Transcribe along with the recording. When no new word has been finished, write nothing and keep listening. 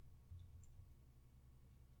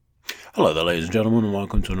Hello there, ladies and gentlemen, and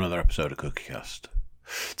welcome to another episode of CookieCast.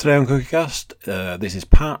 Today on CookieCast, this is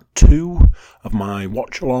part 2 of my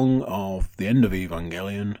watch-along of the end of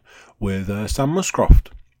Evangelion with Sam Muscroft.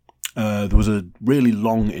 There was a really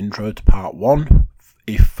long intro to part 1.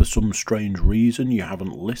 If for some strange reason you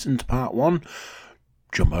haven't listened to part 1,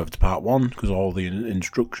 jump over to part 1, because all the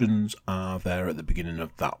instructions are there at the beginning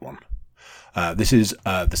of that one. This is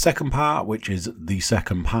the second part, which is the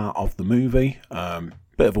second part of the movie.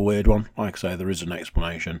 Bit of a weird one. Like I say, there is an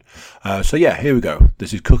explanation. So yeah, here we go.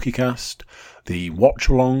 This is CookieCast, the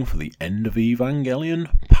watch-along for the end of Evangelion,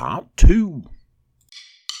 part 2.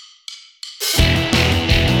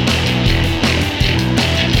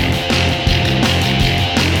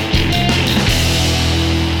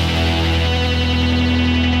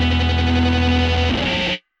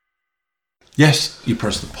 Yes, you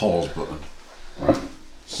press the pause button. Right.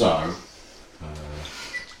 So,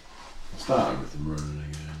 start everything running again.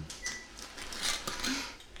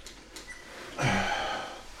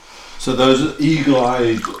 So those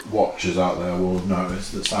eagle-eyed watchers out there will have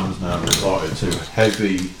noticed that Sam's now resorted to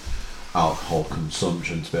heavy alcohol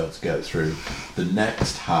consumption to be able to get through the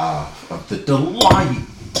next half of the delight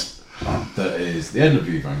that is the end of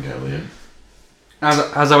Evangelion.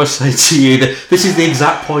 As I was saying to you, this is the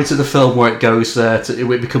exact point of the film where it goes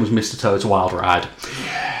it becomes Mr. Toad's Wild Ride.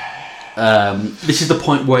 This is the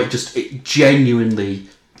point where it genuinely,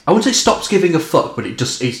 I wouldn't say stops giving a fuck, but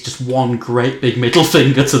it's just one great big middle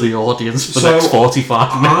finger to the audience for the next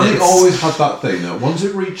 45 minutes. I always had that thing that once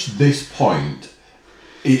it reached this point,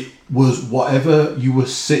 it was whatever you were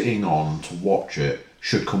sitting on to watch it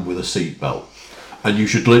should come with a seatbelt, and you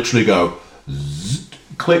should literally go zzz,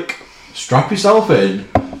 click. Strap yourself in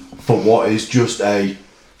for what is just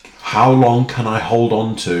how long can I hold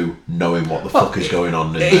on to knowing what the fuck is going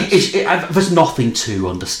on in this? There's nothing to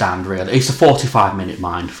understand, really. It's a 45-minute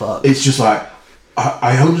mindfuck. It's just like,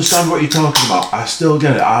 I understand what you're talking about. I still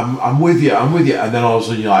get it. I'm with you. And then all of a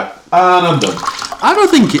sudden you're like, and I'm done. I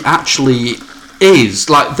don't think it actually is.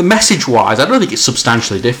 Like, the message-wise, I don't think it's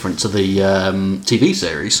substantially different to the TV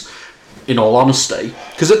series, in all honesty.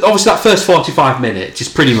 Because obviously that first 45 minutes is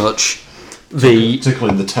pretty much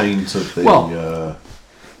tickling the taint of the...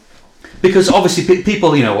 because obviously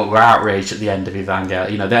people, were outraged at the end of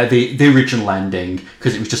Evangelion. They're the original ending,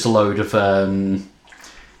 because it was just a load of,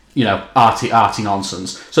 arty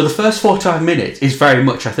nonsense. So the first 45 minutes is very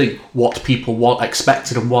much, I think, what people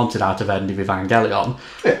expected and wanted out of end of Evangelion.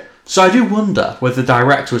 Yeah. So I do wonder whether the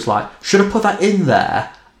director was like, should I put that in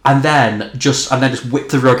there? And then just whip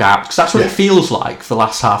the rug out, because that's what it feels like for the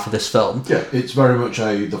last half of this film. Yeah, it's very much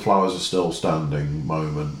the flowers are still standing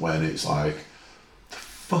moment when it's like, the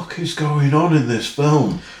fuck is going on in this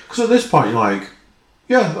film? Because at this point, you're like,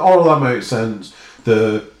 yeah, all of that makes sense.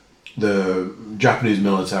 The Japanese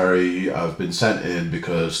military have been sent in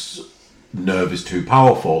because Nerve is too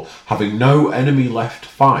powerful. Having no enemy left to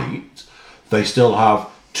fight, they still have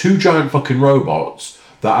two giant fucking robots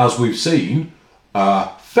that, as we've seen,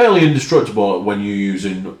 fairly indestructible when you're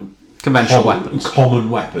using conventional weapons. Common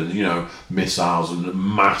weapons, missiles and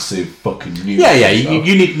massive fucking nukes. Yeah,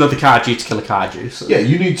 you need another kaiju to kill a kaiju. So. Yeah,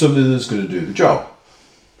 you need something that's going to do the job.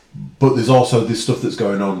 But there's also this stuff that's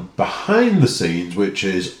going on behind the scenes, which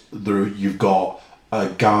is you've got a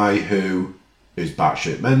guy who is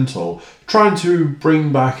batshit mental, trying to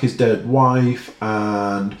bring back his dead wife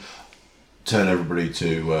and turn everybody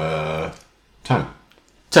to Tang.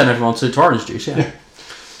 Turn everyone to orange juice, yeah.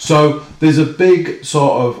 So there's a big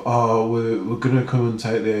sort of, we're going to come and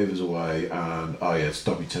take the Avas away, and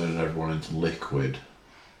stop you turning everyone into liquid.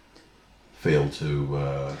 Feel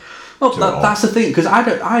to. That's the thing, because I've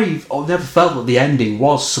never felt that the ending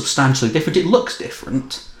was substantially different. It looks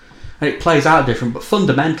different, and it plays out different, but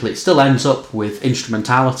fundamentally it still ends up with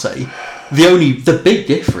instrumentality. The big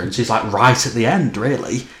difference is like right at the end,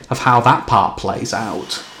 really, of how that part plays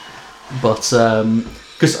out. But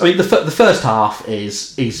because the first half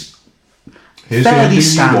is Here's fairly the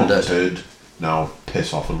standard. You wanted. Now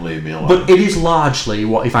piss off and leave me alone. But it is largely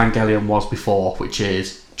what Evangelion was before, which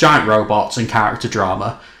is giant robots and character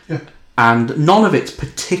drama. Yeah. And none of it's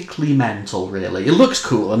particularly mental, really. It looks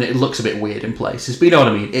cool and it looks a bit weird in places, but you know what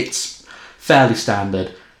I mean. It's fairly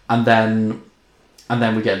standard, and then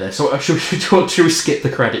we get there. So should we skip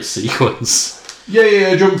the credits sequence?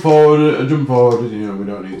 Yeah. Jump forward. We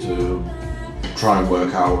don't need to try and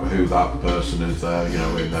work out who that person is there,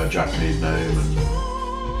 in their Japanese name. And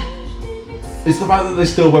it's the fact that they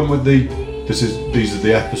still went with these are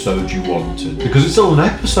the episodes you wanted, because it's still an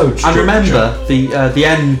episode structure. And remember,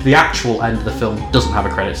 the actual end of the film doesn't have a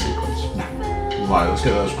credit sequence. Right, let's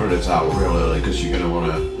get those credits out real early, because you're going to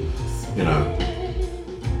want to,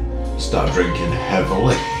 start drinking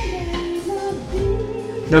heavily.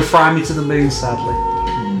 No Fry Me to the Moon, sadly.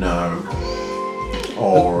 No.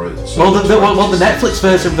 Or it's... Well, the Netflix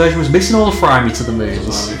version was missing all the Fry Me to the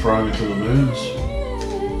Moons. Only Fry Me to the Moons.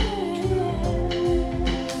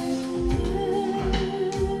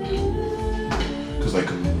 Because they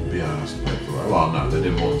couldn't be asked to pay for rights. Well, no, they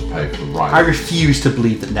didn't want to pay for the rights. I refuse to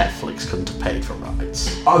believe that Netflix couldn't have paid for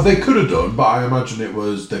rights. They could have done, but I imagine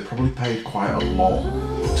they probably paid quite a lot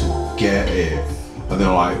to get it. And they're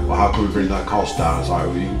like, well, how can we bring that cost down? It's like,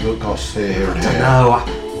 well, you can put costs here and here. No,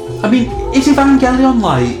 I mean, is Evangelion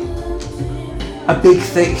like a big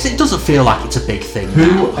thing? 'Cause it doesn't feel like it's a big thing.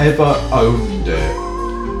 Whoever owned it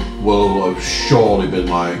will have surely been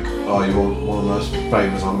like, oh, you want one of the most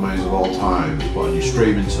famous animes of all time, but on your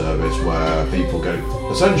streaming service where people get it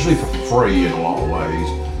essentially for free in a lot of ways.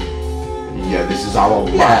 Yeah, this is our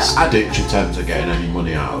last ditch attempt at getting any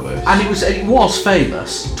money out of this. And it was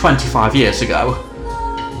famous 25 years ago.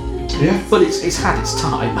 Yeah. But it's had its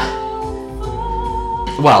time.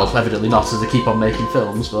 Well, evidently not, as they keep on making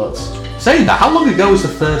films, but... Saying that, how long ago was the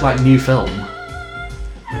third, new film?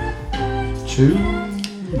 2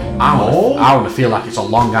 I want to feel like it's a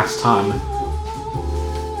long-ass time.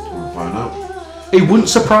 We'll find out. It wouldn't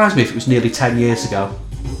surprise me if it was nearly 10 years ago.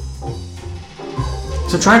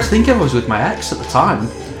 So I'm trying to think if I was with my ex at the time.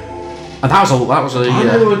 And that was a I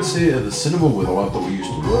never went to see it at the cinema with a lad that we used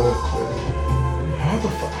to work with. How the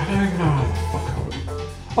fuck? I don't even know how the fuck I would...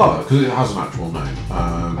 Oh, because it has an actual name.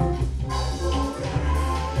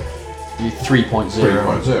 3.0.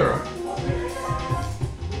 3.0.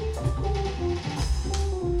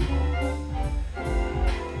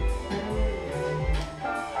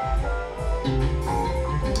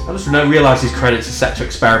 I just now realise these credits are set to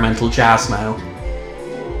experimental jazz now.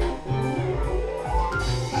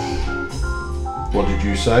 What did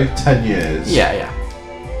you say? 10 years? Yeah.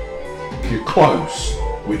 You're close,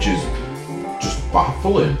 which is just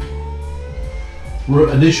baffling.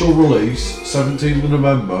 Initial release, 17th of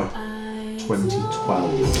November,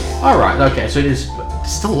 2012. Alright, okay, so it's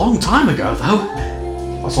still a long time ago, though.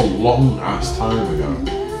 That's a long ass time ago.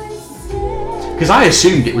 Because I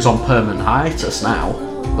assumed it was on permanent hiatus now,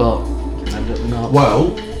 but evidently not.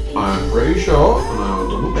 Well, I'm pretty sure, and I'll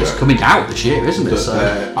double check. It's coming out this year, isn't it? So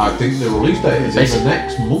I think the release date is in the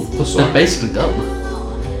next month or so. they're basically done.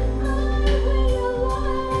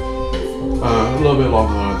 A little bit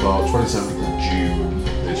longer than I thought. 27th of June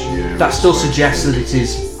this year. That still suggests that it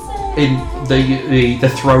is in the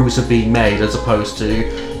throes of being made, as opposed to,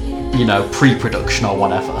 pre-production or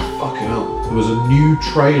whatever. Fucking hell. There was a new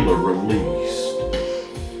trailer released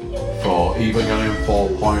for Evangelion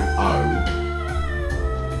 4.0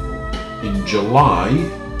 in July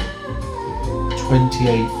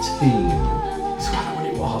 2018. So I don't know when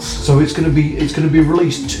it was. So it's gonna be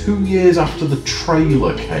released 2 years after the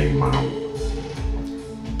trailer came out.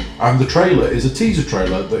 And the trailer is a teaser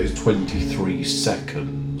trailer that is 23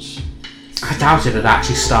 seconds. I doubt it had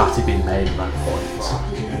actually started being made at that point.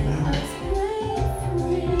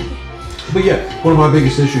 But yeah, one of my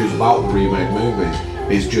biggest issues about the remake movies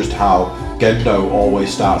is just how Gendo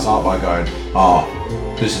always starts out by going,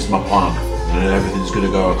 this is my plan, and everything's going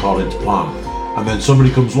to go according to plan. And then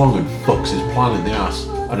somebody comes along and fucks his plan in the ass.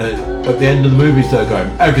 And then at the end of the movies they're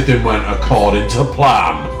going, everything went according to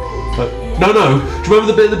plan. But no, do you remember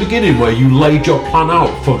the bit at the beginning where you laid your plan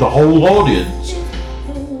out for the whole audience?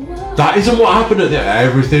 That isn't what happened at the end.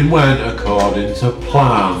 Everything went according to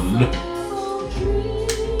plan.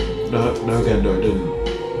 No, Gendo didn't.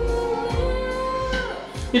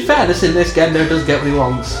 In fairness, in this, Gendo does get what he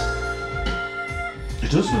wants. He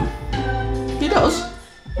doesn't. He does.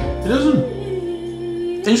 He doesn't.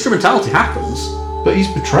 Instrumentality happens. But he's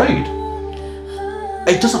betrayed.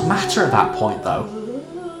 It doesn't matter at that point, though.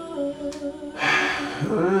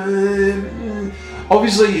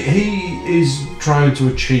 Obviously, he is trying to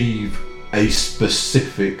achieve a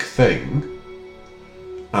specific thing,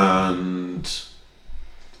 and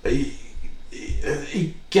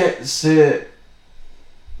he gets it.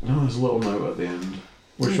 No, there's a little note at the end.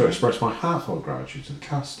 Wish to express my heartfelt gratitude to the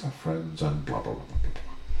cast, our friends, and blah blah blah blah blah.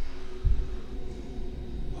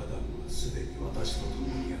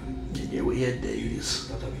 Yeah, weird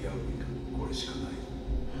days.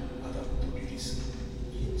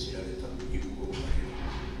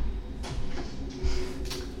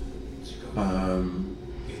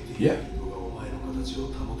 Yeah.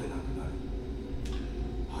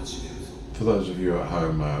 For those of you at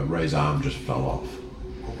home, Ray's arm just fell off.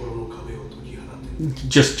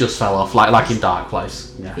 Just fell off, like in Dark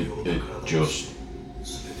Place. Yeah. It just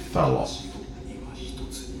fell off.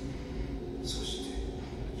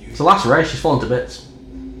 It's the last race, she's fallen to bits.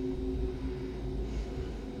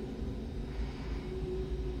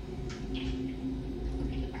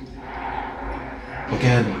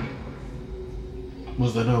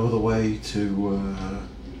 Was there no other way to...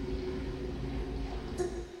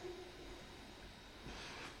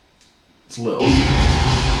 It's a little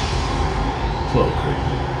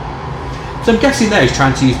creepy. So I'm guessing there he's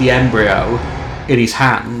trying to use the embryo in his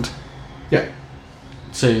hand Yeah.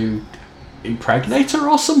 to impregnate her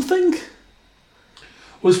or something?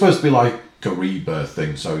 Well, it's supposed to be like a rebirth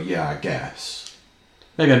thing, so yeah, I guess.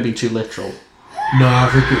 Maybe I'm being too literal. No, I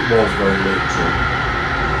think it was very literal.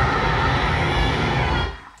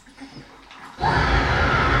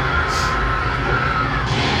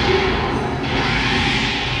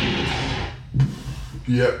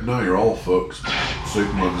 Yep, now you're all fucked.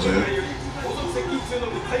 Superman's here.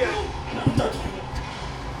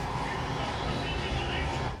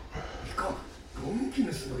 ゴムキ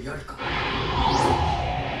ヌスの槍か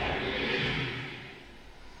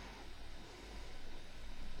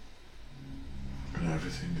And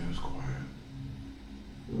everything goes quiet.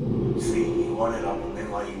 ついに我らの願い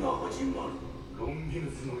が始まる。ロンギ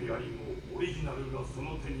ヌスの槍もオリジナルがそ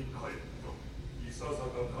の手に返ったいささ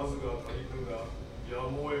か数が足りぬがや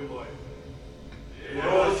むを得まいエ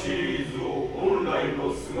アシリーズを本来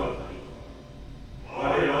の姿に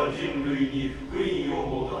我ら人類に福音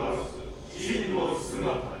をもたらす真の姿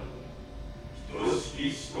に等しき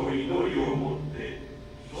死と祈りをもって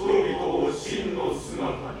人々を真の姿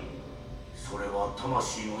にそれは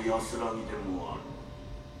魂の安らぎでもある。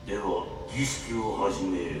では儀式を始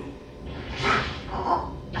めよう。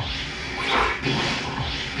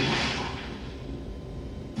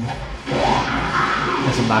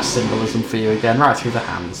 There's some nice symbolism for you again, right through the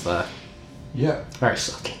hands there. Yep, Very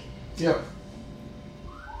subtle. yep.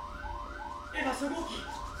 エヴァ初号機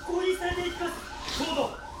降臨されていきます。高度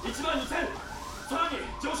1万2000さらに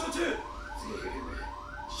上昇中。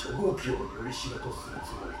初号機をよりしろとする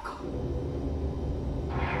つもりか。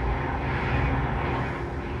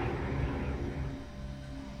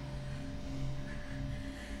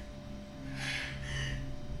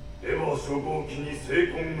エヴァ初号機に聖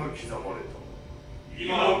痕が刻まれた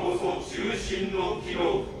今こそ中心の機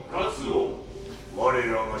の復活を我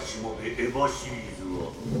らがしもべエヴァシリーズ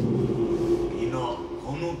は皆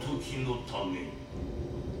この時のために。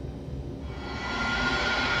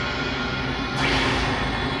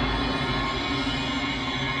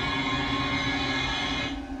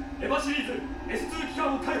 エヴァシリーズ S2 機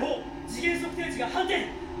関を開放。次元測定値が反転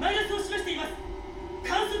マイナスを示しています。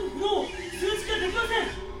観測不能数値化できません。ア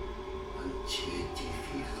ンチエティ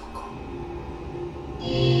フィールドか。全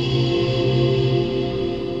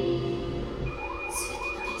て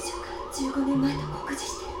の現象が15年前と酷似し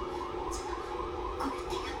てる。じゃあこれっ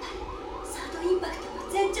てやっぱりサードインパクトの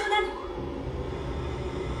前兆なの。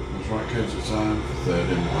 That's right, kids, it's time for third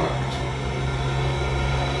impact.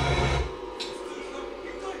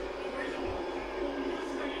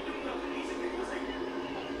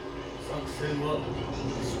 作戦は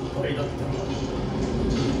失敗だった。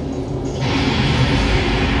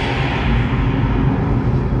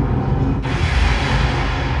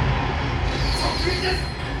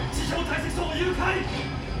 地上対戦層誘拐。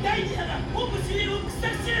第2波が本部周辺を掘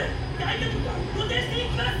削中。大学が露呈してい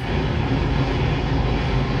きます。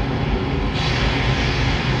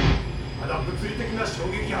まだ物理的な衝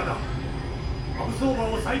撃波だアブソーバ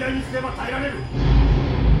ーを最大にすれば耐えられる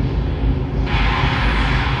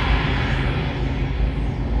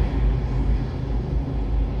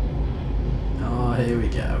Oh, here we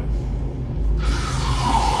go.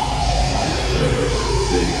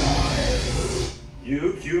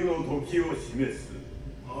 悠久の時を示す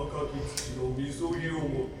赤き土のみそぎを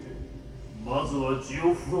もってまずはジ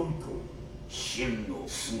オフロント真の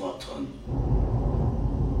姿に。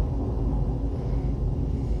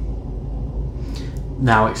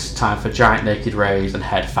 Now it's time for giant naked rays and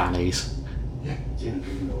head fannies. 人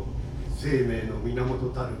類の生命の源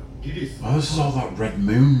たるリリス Oh, this is all that Red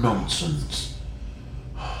Moon nonsense.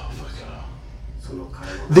 Oh, fuck it up. その彼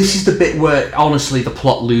の This is the bit where, honestly, the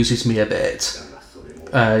plot loses me a bit.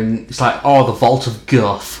 It's like, oh, the Vault of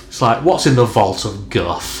Guff. It's like, what's in the Vault of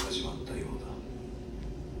Guff? 始まったよう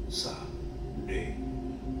だ。さあ、レイ、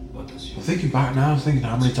私 I'm thinking back now, I'm thinking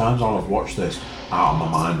how many times I'll have watched this out of my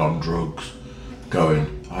mind on drugs. Going,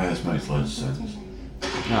 oh, yeah, this makes loads of sense.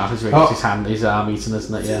 No, it's really Oh. his arm eating,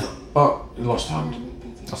 isn't it? Yeah. Oh, he lost a hand.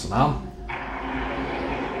 That's an arm.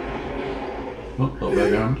 Oh, little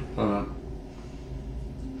baby hand. Oh, no.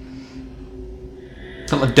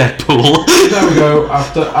 It's not like Deadpool. There we go.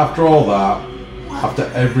 After all that, after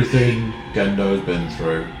everything Gendo's been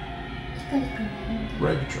through, 光くん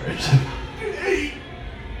Ray betrayed.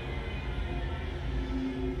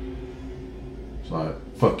 It's like,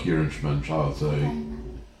 fuck your instrumentality.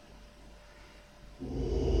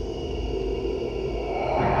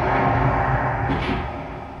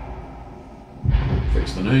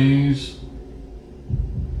 Fix the knees.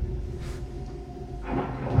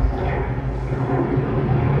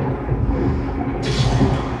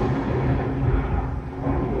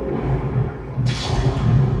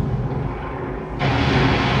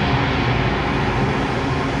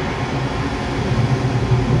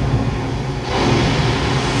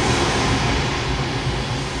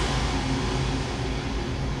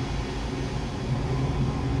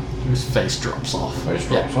 His face drops off. Face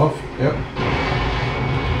drops off. Yep.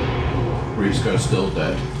 Risco's still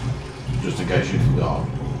dead, just in case you forgot.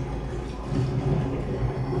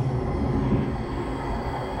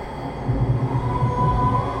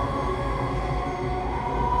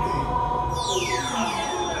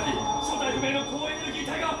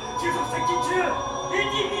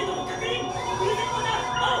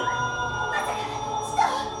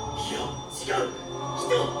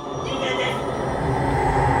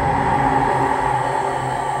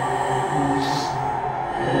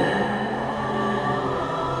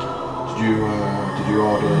 Did you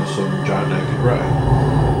order some giant naked ray?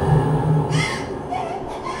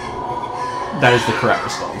 That is the correct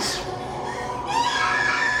response.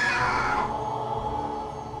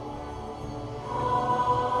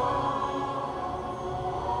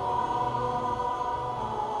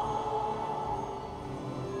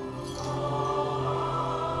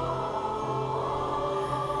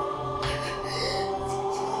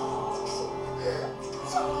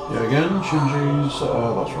 Yeah, again, Shinji's,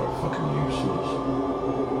 that's right, fucking useless.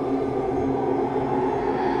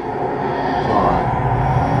 Alright.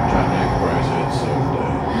 Giant naked ray's head saved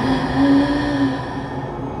day.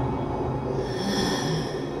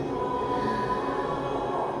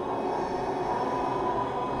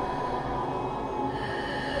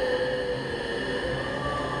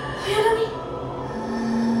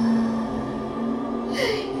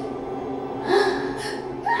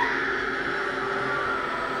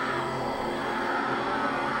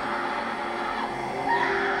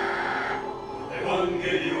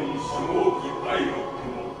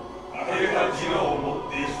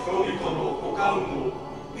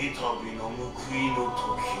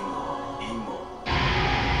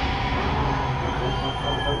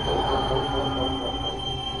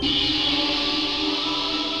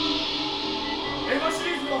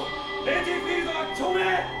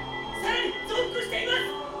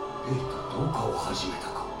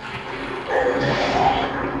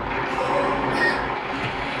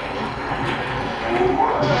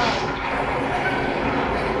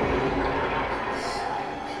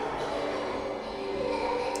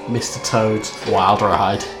 Mr. Toad's wild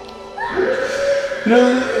ride. You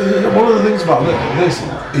know, one of the things about this,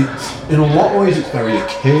 it's in a lot of ways it's very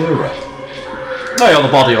Akira. Oh, yeah, all the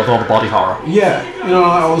body horror. Yeah, you know,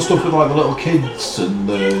 like all the stuff with like the little kids and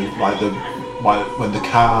when the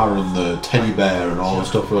car and the teddy bear and all the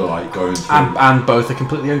stuff are like going through. And both are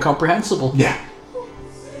completely incomprehensible. Yeah.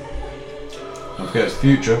 Don't forget it's the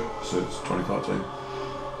future, so it's 2014.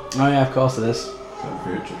 Oh yeah, of course it is. The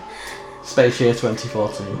future. Space Year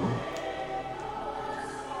 2014.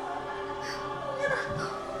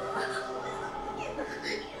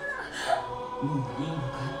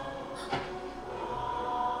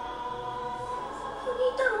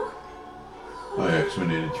 Oh yeah, because we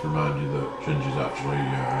needed to remind you that Shinji's actually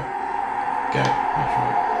gay.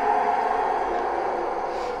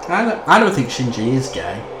 That's right. I don't think Shinji is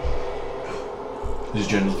gay. He's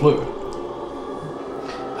gender fluid.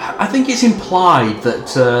 I think it's implied that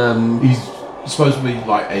He's supposed to be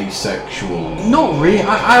like asexual. not really.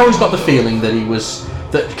 I always got the feeling that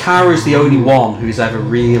that Karu's the only one who's ever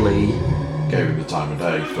really. Gave him the time of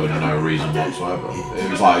day for no reason whatsoever. It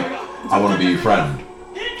was like, I want to be your friend.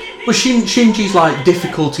 Well, Shinji's like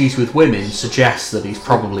difficulties with women suggests that he's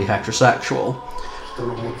probably heterosexual,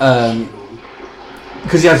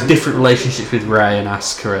 because he has different relationships with Rei and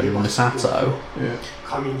Asuka and Misato. Yeah.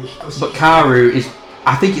 But Karu is.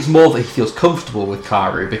 I think it's more that he feels comfortable with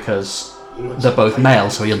Karu because they're both male,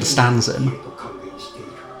 so he understands him.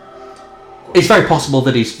 It's very possible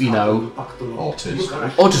that he's,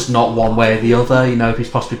 Autistic. or just not one way or the other. He's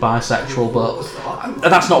possibly bisexual, but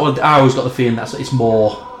that's not what I always got the feeling. It's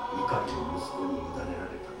more.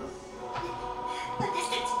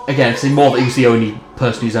 Again, it's more that he's the only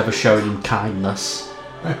person who's ever shown him kindness.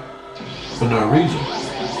 Yeah. For no reason.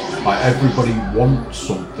 Like, everybody wants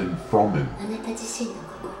something from him.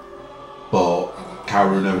 But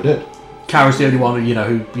Kaoru never did. Kaoru's the only one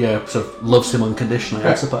who sort of loves him unconditionally,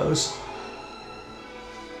 I suppose.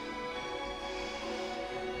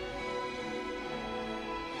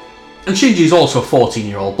 And Shinji's also a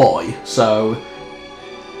 14-year-old boy, so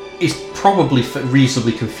he's probably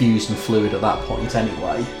reasonably confused and fluid at that point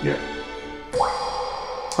anyway. Yeah.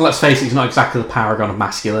 Well, let's face it, he's not exactly the paragon of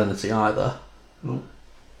masculinity either. No.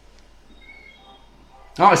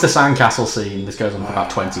 Oh, it's the sandcastle scene. This goes on for about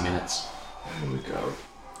 20 minutes. Here we go.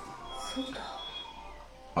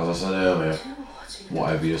 As I said earlier,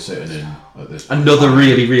 whatever you're sitting in at this point Another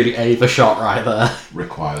really, really Ava shot right there.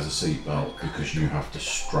 requires a seatbelt because you have to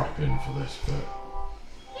strap in for this bit.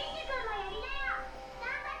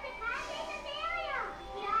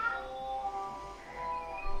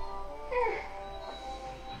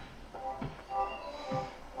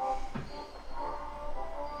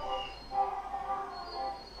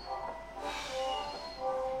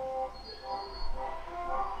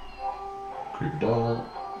 Creepy doll.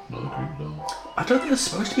 Another creepy doll. I don't think they're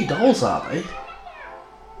supposed to be dolls, are they?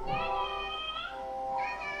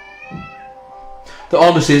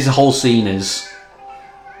 Honestly, this whole scene is...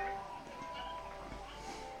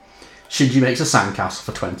 Shinji makes a sandcastle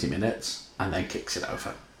for 20 minutes and then kicks it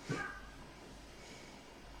over.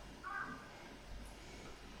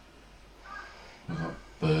 There's that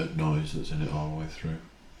bird noise that's in it all the way through.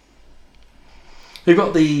 We've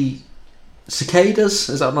got the cicadas.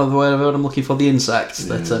 Is that another word I'm looking for? The insects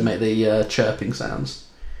that Yeah. make the chirping sounds.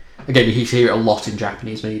 Again, you hear it a lot in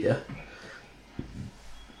Japanese media.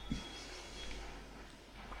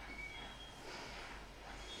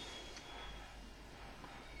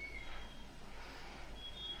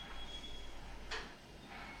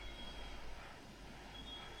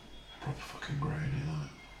 Proper fucking grainy, that.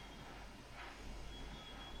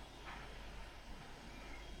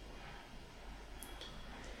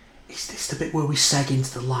 Is this the bit where we seg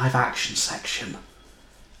into the live action section?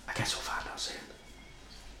 I guess we'll find out soon.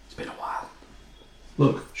 It's been a while.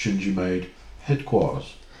 Look, Shinji made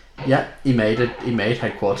headquarters. Yeah, he made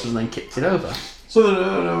headquarters and then kicked it over. So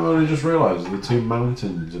then I only just realised the two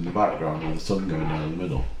mountains in the background with the sun going down in the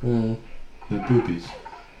middle. They're boobies.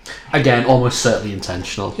 Again, almost certainly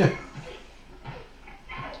intentional. Yeah.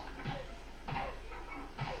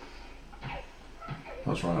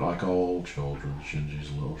 That's right, like all children, Shinji's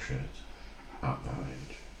a little shit at that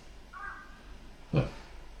age. Yeah.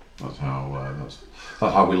 That's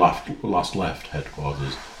how we last left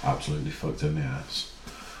headquarters, absolutely fucked in the ass.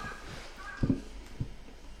 So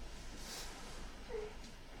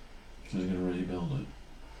he's gonna rebuild it.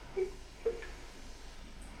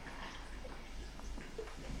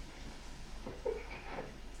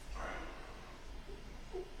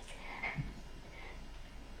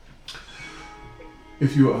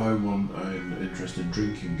 If you at home want an interesting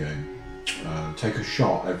drinking game, take a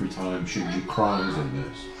shot every time Shinji cries in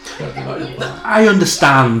this. Don't do that in that. I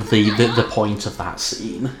understand the point of that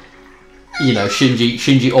scene. You know,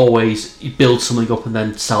 Shinji always builds something up and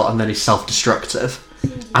then is self-destructive,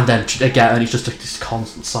 and then again, it's just this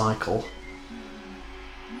constant cycle.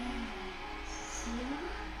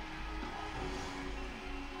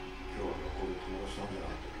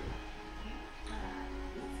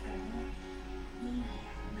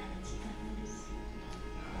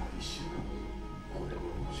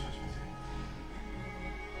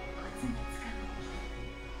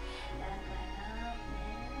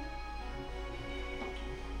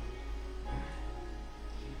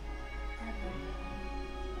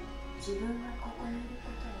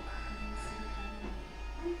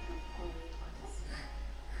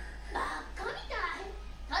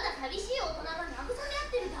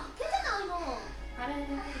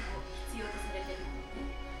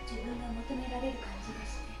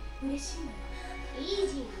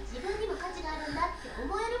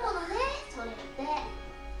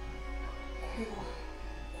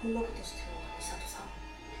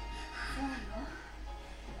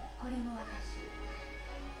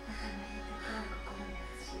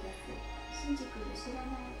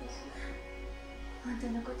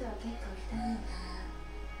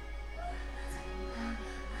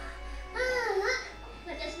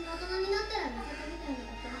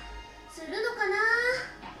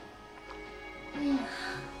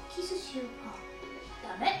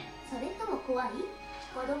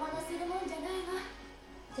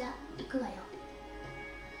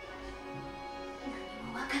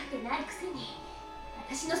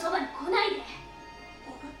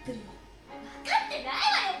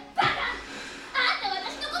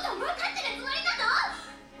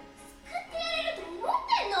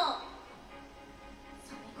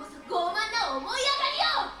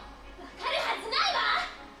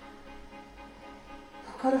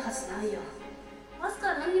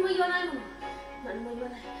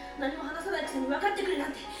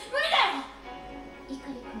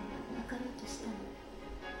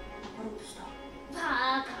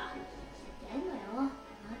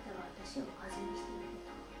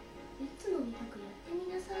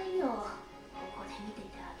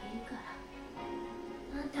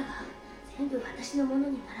 私のもの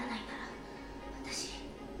にならないなら私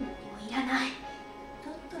何もいらない。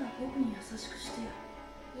だったら僕に優しくしてよ。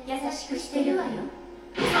優しくしてるわよ。あ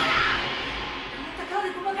なた顔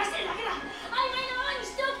でごまかしてるだけだ。曖昧なままに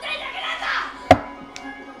しておきたいだけなんだ。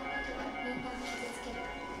みんなを傷つける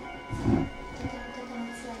からとて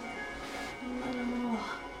も辛いから。こんなもの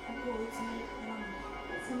は僕を追い詰めるからなの。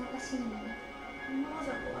その星にもね。このま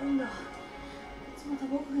まじゃ怖いんだ。いつまた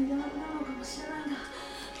僕がいらなくなるのかもしれないんだ。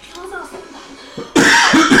ざわざわするんだ。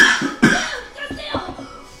助けよ。僕の相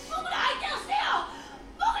手をしてよ。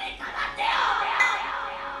僕にかかってよ。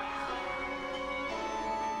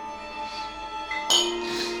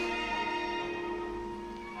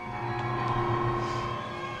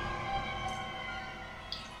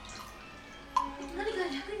何か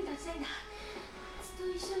役に立ちたいんだ。ずっと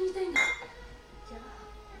一緒にいたいんだ。じゃあ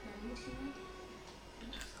何もしないで。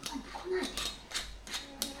そばに来ないで。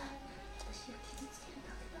私を傷つける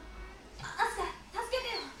だけだ。アスカ、助け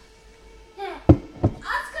てよ。ねえ、ア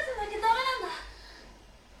スカじゃなきゃダメなんだ。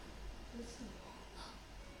嘘。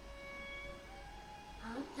あ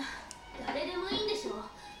んた誰でもいいんでしょ。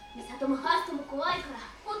美里もファーストも怖いから、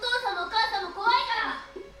お父さんもお母さんも怖いから、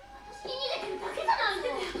私に逃げてるだけじゃないの。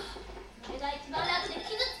それが一番楽で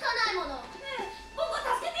傷つかないもの。ねえ、僕を助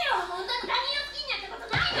けてよ。本当に他人を好きになったこと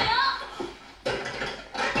ないのよ。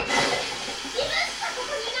自分しかここ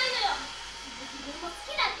にいないのよ。自分も好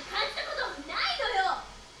きだって感じたことないのよ。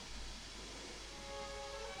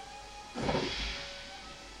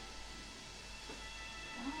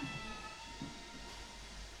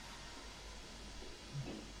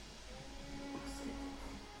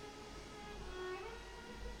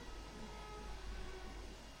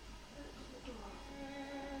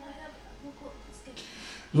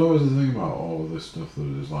There's always the thing about all of this stuff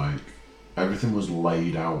that is like everything was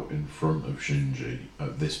laid out in front of Shinji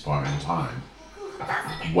at this point in time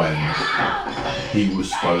when he was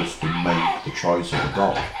supposed to make the choice of a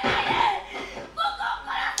god.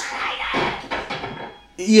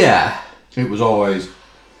 Yeah. It was always,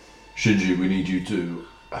 Shinji, we need you to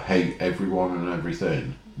hate everyone and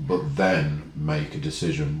everything, but then make a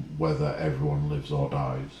decision whether everyone lives or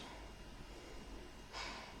dies.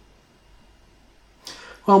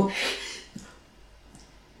 Well,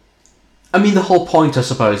 I mean, the whole point, I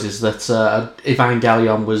suppose, is that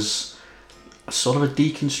Evangelion was sort of a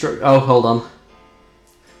deconstruct. Oh, hold on.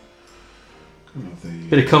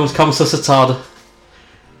 Bit of Kamsa Satada.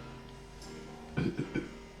 There's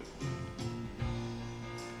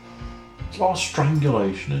a lot of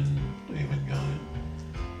strangulation in Evangelion.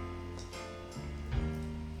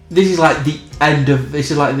 This is like the end of.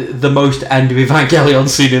 This is like the most end of Evangelion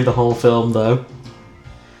scene in the whole film, though.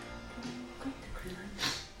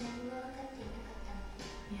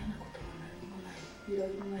 嫌なことは何もない。いろい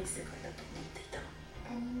ろない世界だと思っていた。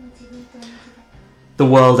他人も自分と同じだ。 The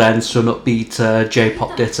world ends to an upbeat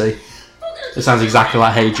J-pop ditty. It sounds exactly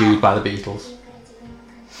like Hey Jude by the Beatles.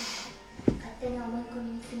 勝手な思い込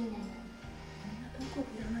みに過ぎないの。みんな僕をい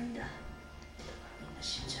らないんだ。だからみんな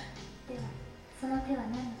死んじゃう。では、その手は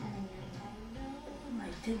何のためにあるの。今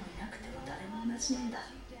いてもいなくても誰も同じなんだ。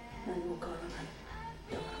何も変わらない。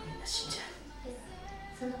だからみんな死んじゃう。では、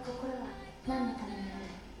その心は何のためにある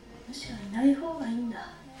の。むしろいない方がいいんだ。だ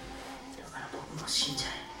から僕も死んじゃ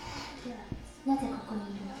え。では、なぜここにい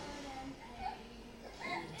るの。い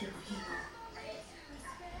てもいいの。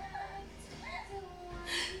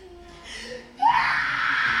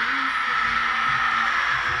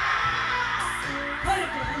パイロッ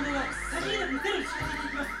トの反応は限りなくゼロに近づいてい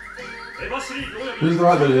きます。エヴァシリーズおよび There's the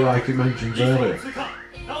fact that, like it mentions earlier, 通過。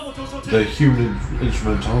なおも上昇中。 the human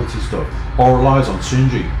instrumentality stuff all relies on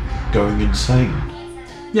Shinji going insane.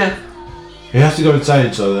 Yeah. He has to go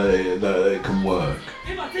insane so that it can work.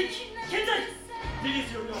 エヴァ前期健在。リリー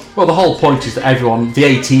スよりの Well, the whole point is that everyone, the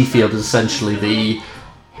AT field is essentially the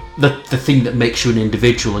thing that makes you an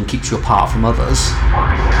individual and keeps you apart from others.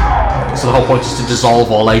 So the whole point is to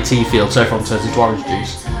dissolve all AT fields so everyone turns into orange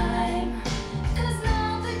juice.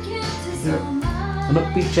 Yep. An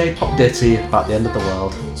upbeat J-pop ditty about the end of the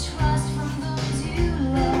world.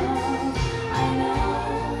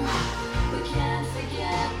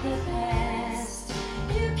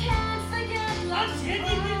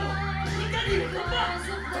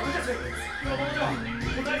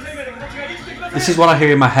 This is what I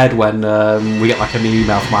hear in my head when we get like a new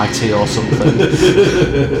email from IT or something.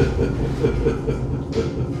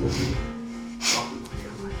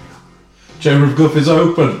 Chamber of Guff is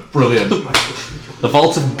open. Brilliant. The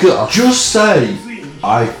Vault of Guff. Just say,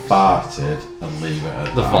 I farted and leave it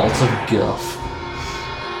at The that. Vault of Guff.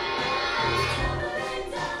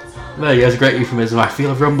 There you go, it's a great euphemism. I feel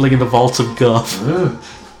a rumbling in the Vault of Guff. Yeah.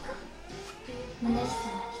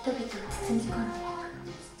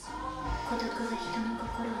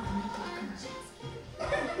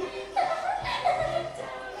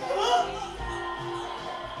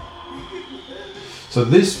 So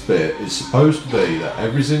this bit is supposed to be that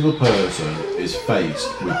every single person is faced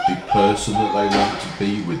with the person that they want to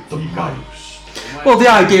be with the most. Well, the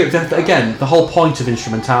idea, again, the whole point of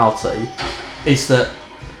instrumentality is that,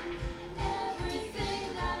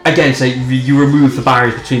 again, so you remove the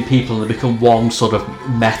barriers between people and they become one sort of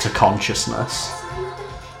meta-consciousness.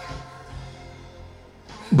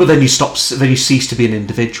 But then you cease to be an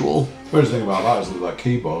individual. Whereas the thing about that is that that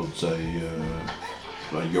keyboard's a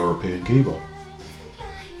European keyboard.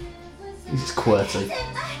 It's QWERTY.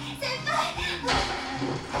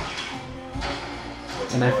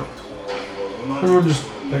 And Everyone just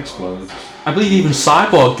explodes. I believe even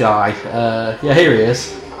Cyborg guy, yeah, here he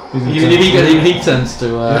is. Even he turns to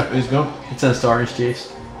Yeah, he's gone. he turns to orange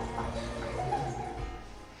juice.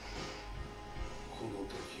 この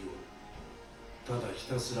時をただひ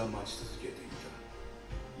たすら待ち続けてい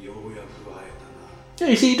た。ようやく会えたな。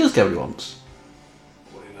 Yeah, you see, he does get what he wants.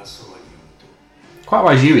 俺がそばにいる Quite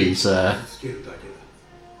wise, Yui's. とつけるだけだ。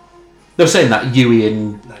 They were saying that Yui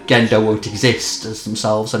and Gendo won't exist as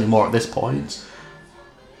themselves anymore at this point.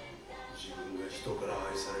 自分が人から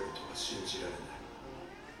愛されるとは信じられない。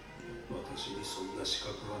私にそんな資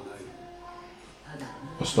格はない。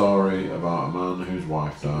 A story about a man whose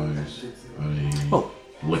wife dies and he Oh.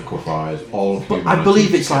 liquefies all of But humanity. I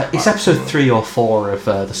believe it's episode 3 or 4 of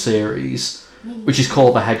the series, which is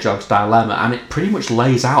called The Hedgehog's Dilemma, and it pretty much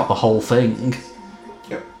lays out the whole thing.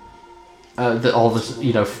 Yep. All this,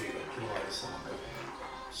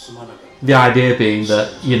 the idea being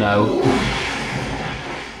that,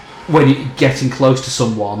 when getting close to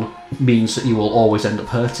someone means that you will always end up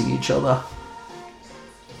hurting each other.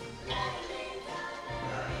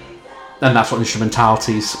 And that's what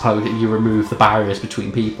instrumentality is supposed to. You remove the barriers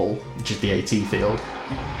between people, which is the AT field.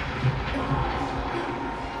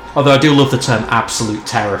 Although I do love the term absolute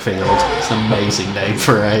terror field. It's an amazing name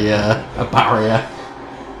for a barrier.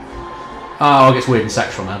 Oh, it gets weird and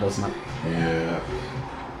sexual now, doesn't it? Yeah.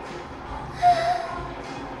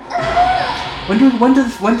 When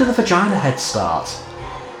do the vagina heads start?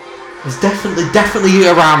 It's definitely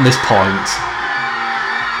around this point.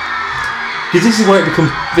 Because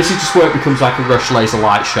this is just where it becomes like a Rush Laser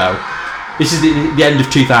Light show. This is the end of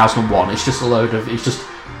 2001. It's just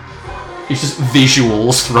it's just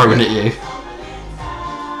visuals thrown at you.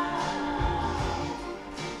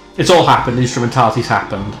 It's all happened. Instrumentality's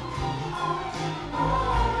happened.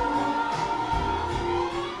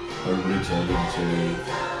 Everybody turned into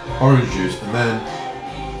orange juice and then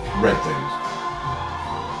red things.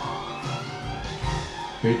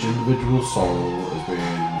 Each individual soul is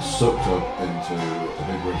being sucked up into a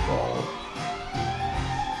big red ball.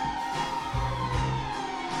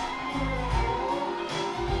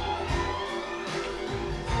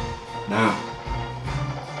 Now.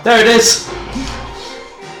 There it is!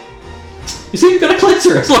 You see, you've got a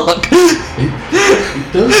clitoris, look!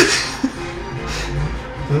 It does.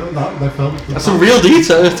 They filmed That's some real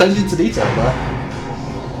detail, attention to detail there.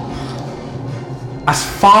 As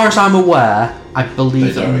far as I'm aware, I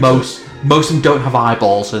believe They that don't most of them don't have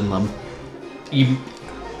eyeballs in them.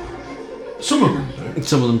 Some of them do.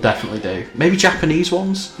 Some of them definitely do. Maybe Japanese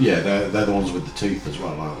ones? Yeah, they're the ones with the teeth as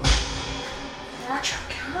well, aren't they?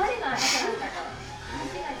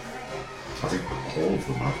 I think all of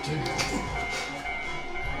them have teeth.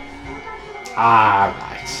 Ah,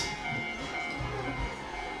 right.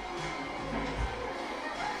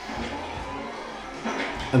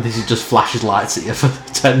 And this is just flashes lights at you for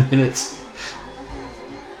 10 minutes.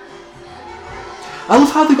 I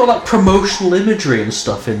love how they've got like promotional imagery and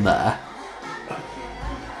stuff in there.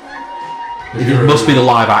 It must be the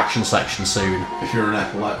live action section soon. If you're an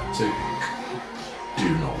epileptic, do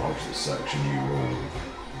not watch this section, you will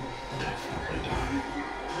definitely die.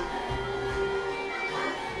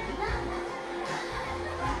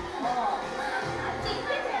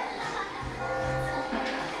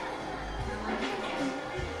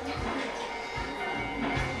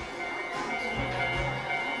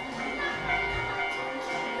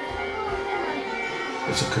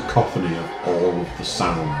 It's a cacophony of all of the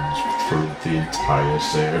sounds through the entire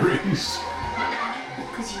series.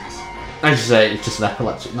 As you say, it's just an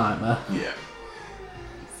epileptic nightmare. Yeah.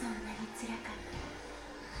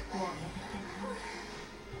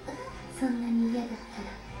 そんなに嫌だった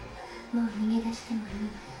らもう逃げ出してもいい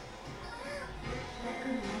わ。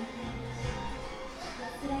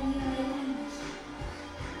安らぎを得たいんです。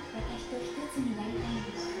私と一つになりたいん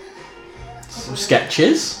です。 Some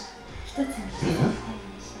sketches. 一つになりたいん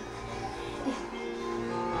でしょ。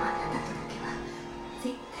あなたとだけは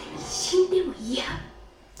絶対に死んでも嫌。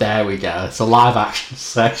 There we go. It's a live action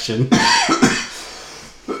section.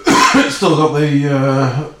 It's still got the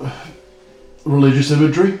religious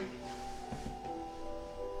imagery.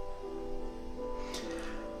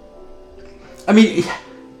 I mean,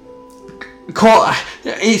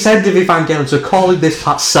 it's End of Evangelion, so calling this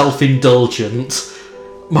part self-indulgent,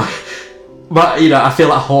 I feel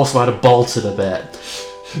like Horse might have bolted a bit,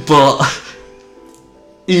 but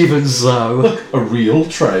even so, Look, a real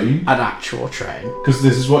train. an actual train, Because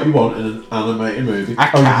this is what you want in an animated movie. A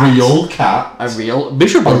cat. real cat. a real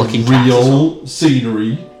miserable-looking cat. real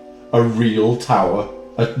scenery. A real tower.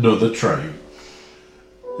 Another train.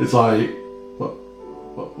 It's like,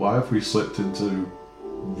 why have we slipped into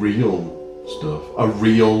real stuff? A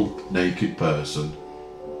real naked person.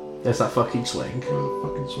 There's that fucking swing. Oh,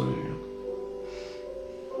 fucking sweet.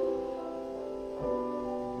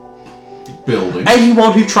 Building.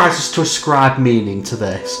 Anyone who tries to ascribe meaning to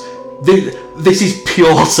this is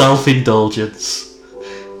pure self-indulgence.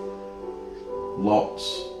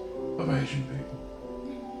 Lots of Asian people.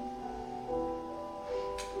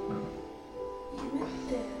 夢っ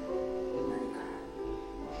て何か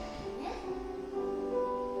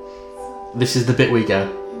This is the bit we go,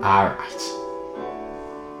 alright.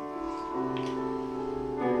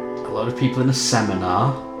 A lot of people in a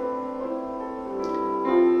seminar.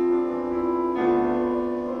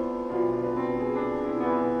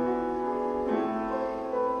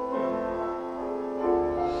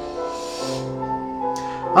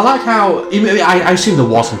 I like how... I assume there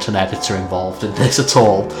wasn't an editor involved in this at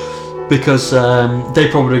all. Because they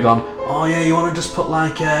probably gone, oh yeah, you want to just put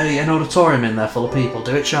like an auditorium in there full of people?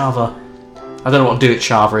 Do it, Shava. I don't know what do it,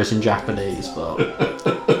 Shava is in Japanese, but...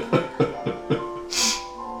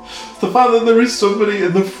 The fact that there is somebody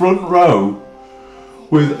in the front row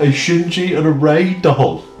with a Shinji and a Rei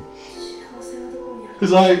doll 幸せはどこにある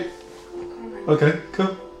is like, かわからない okay,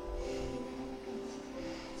 cool.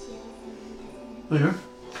 There you go.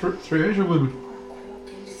 Three Asian women. これは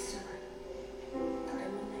現実じゃない誰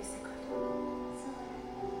もいない世界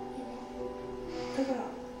だだからこ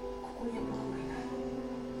こには僕がいない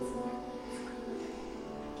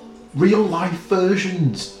Real life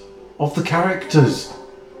versions of the characters.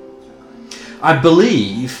 I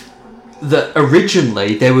believe that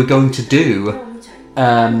originally they were going to do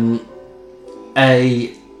a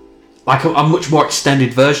much more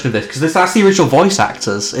extended version of this, because that's the original voice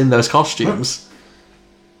actors in those costumes.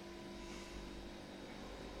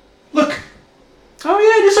 Look, Oh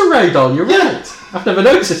yeah, it is a Rei doll, you're Yeah. right. I've never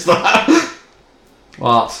noticed that.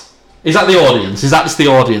 What? Is that the audience? Is that just the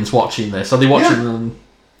audience watching this? Are they watching Yeah. them?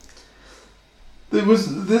 that was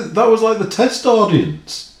like the test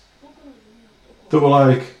audience that were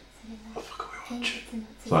like, what the fuck are we watching?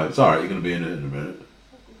 It's like, it's alright, you're going to be in it in a minute.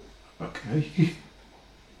 Okay.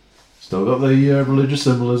 Still got the religious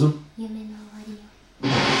symbolism. 夢の終わりよ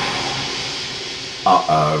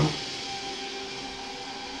Uh-oh.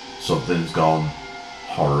 Something's gone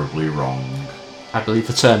horribly wrong. I believe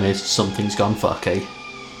the term is something's gone fucky.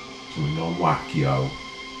 Something gone wacky-o.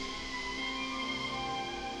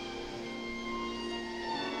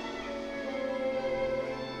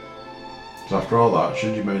 So after all that,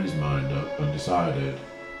 Shinji made his mind up and decided,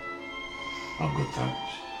 I'm good, thanks.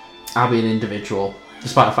 I'll be an individual,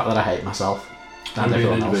 despite the fact that I hate myself. I'll And be an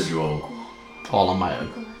everyone else. individual. All on my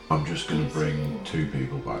own. I'm just going to bring 2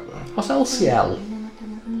 people back there. What's LCL? 胸元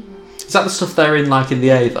の海の Is that the stuff they're in, like, in the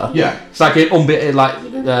Ava? Yeah. It's like an unbit, like, 自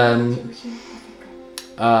分が命を失った世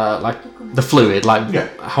界 like the fluid, like, Yeah.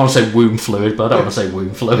 I want to say womb fluid, but I don't want to say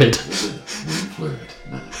womb fluid. Fluid.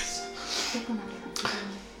 Nice.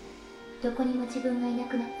 どこまでも自分にどこにも自分がいな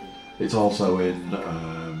くなっている It's also in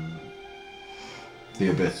The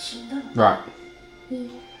Abyss. Right. いい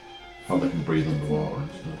え How they can breathe underwater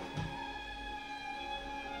and stuff.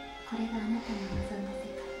 これがあなたの望んだ世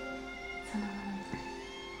界そのままに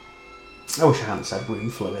I wish I hadn't said womb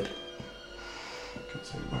fluid. Can't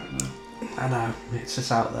say it right now. I know, it's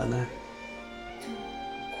just out there now. これは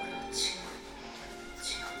違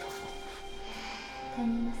うと思う他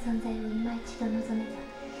人の存在を今一度望めば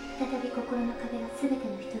再び心の壁が全ての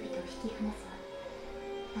人々を引き離すわ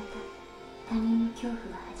また他人の恐怖が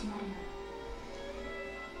始まる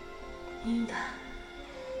のいいんだ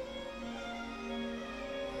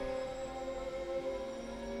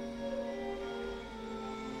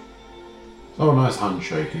Oh, a nice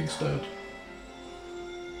handshake instead.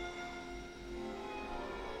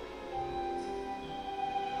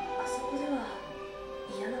 あそこでは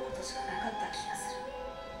嫌なことしかなかった気がする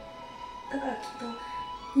だからきっと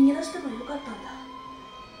逃げ出してもよかったんだ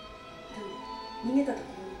でも逃げたとこ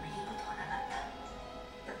ろにもいいことはなかった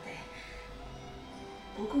だって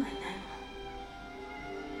僕がいないもの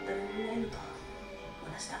誰もいないのと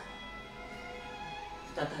同じだ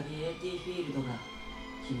再び AT フィールドが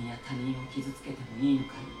君や他人を傷つけてもいいの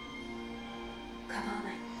かい？構わ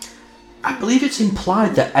ない。 I believe it's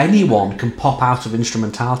implied that anyone can pop out of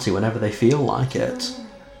instrumentality whenever they feel like it.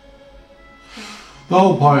 The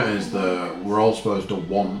whole point is that we're all supposed to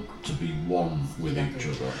want to be one with each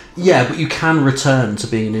other. Yeah, but you can return to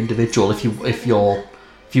being an individual if you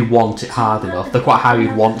want it hard enough. They're quite how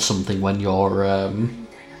you'd want something when you're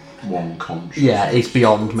One conscious. yeah, it's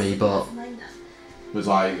beyond me, but It's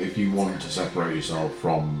like if you want to separate yourself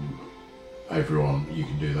from everyone, you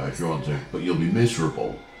can do that if you want to, but you'll be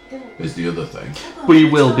miserable. Is the other thing. we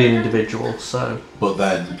will be an individual, so But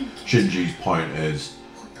then Shinji's point is,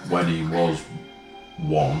 when he was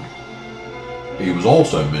one, he was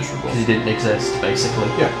also miserable. because he didn't exist, basically.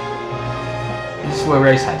 Yeah. This is where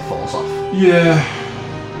Ray's head falls off. Yeah.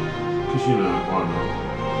 Because, you know, why not?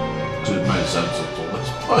 Because it made sense up till this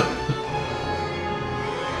point.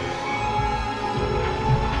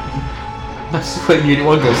 That's when Unit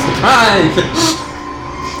 1 goes, surprise!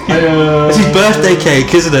 Hey, It's his birthday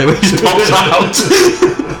cake, isn't it? When he just pops out.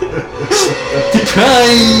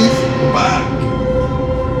 Surprise! back.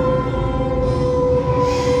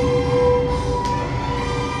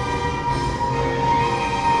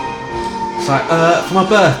 It's like, for my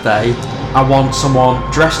birthday, I want someone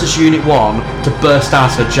dressed as Unit 1 to burst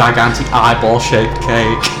out of a gigantic eyeball-shaped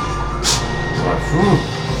cake. It's like, phew.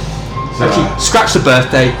 So, Actually, scratch the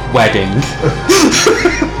birthday, wedding.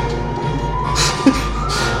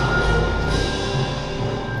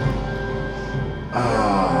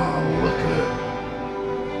 look at it.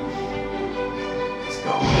 It's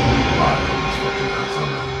got a little light on this fucking house,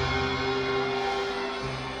 hasn't it?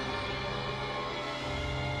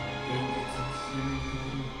 現実を知らないところ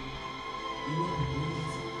に夢が現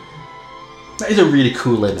実を That is a really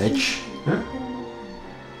cool image.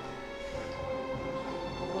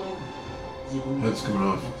 Head's coming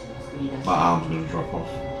off. My arm's gonna drop off.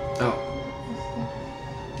 Oh.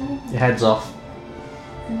 Your head's off.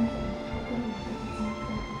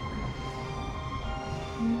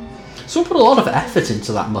 Someone put a lot of effort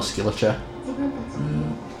into that musculature. 自分たちの時計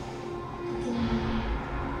を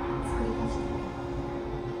作り出して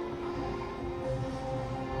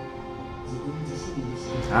自分自身にし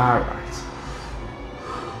Alright.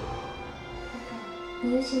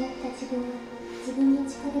 見失った自分を自分の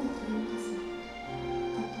力で取り戻すの。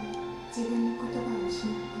たとえ自分の言葉を失って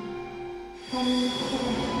も他人の言葉を取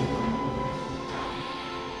り込む。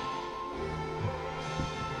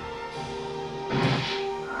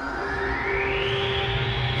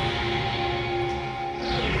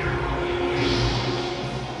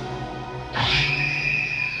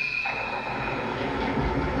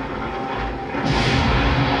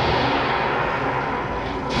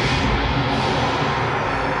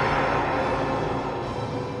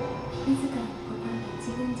自らの心が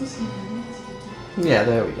自分自身をイメージできる。 Yeah,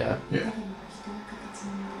 there we go. Yeah. 誰もが人の形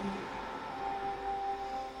になれる。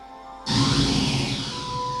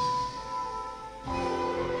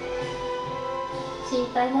心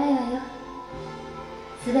配ないわよ。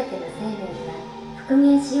すべての生命には復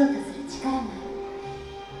元しようとする力がある。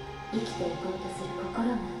生きていこうとする心が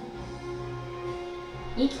ある。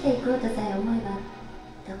生きていこうとさえ思えば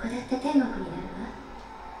どこだって天国になるわ。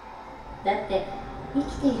だって生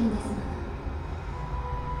きているんですもの。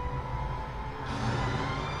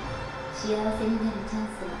幸せになるチャンス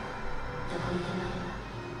はどこにでもあるわ。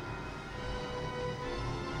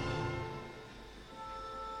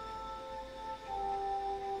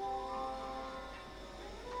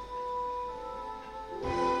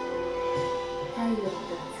太陽と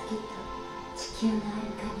月と地球がある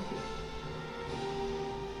限り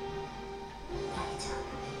大丈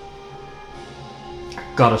夫。 I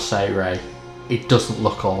gotta say, Ray, it doesn't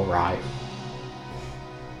look alright.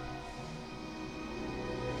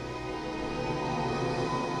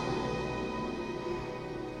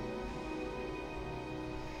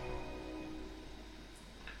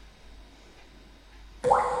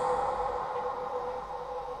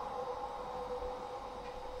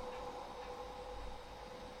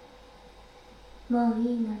もういい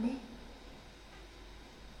のね。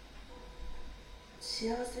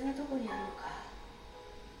幸せなとこにあるのか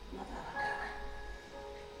まだわからな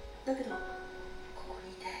い。だけどここ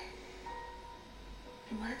にいて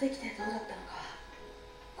生まれてきてどうだったのか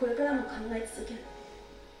これからも考え続ける。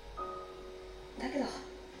だけど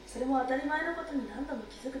それも当たり前のことに何度も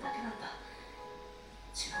気づくだけなんだ。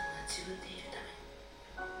自分が自分でいるために。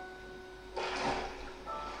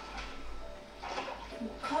で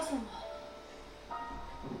も母さんは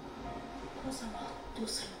どう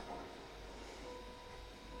するの？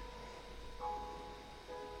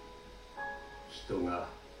人が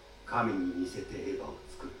神に似せてエヴァを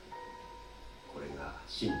作る。これが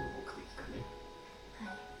真の目的かね。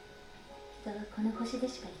はい。人はこの星で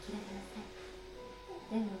しか生きられません。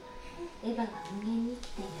でもエヴァは無限に生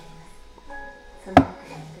きていられます。その中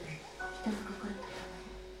に宿る人の心と共に。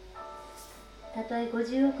たとえ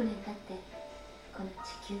50億年経ってこの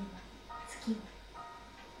地球も月も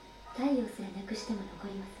太陽すらなくしても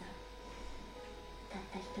残りますわ。たっ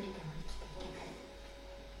た一人でも生きていけたら。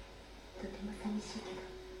とても寂しいけど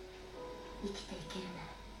生きていけるな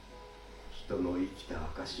ら。人の生きた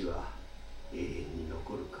証は永遠に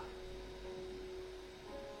残るか。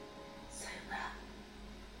さよなら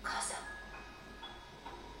母さん。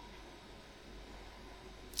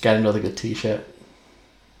 Get another good t-shirt.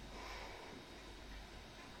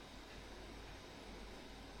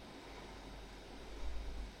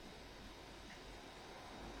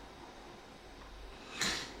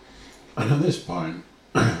 And at this point,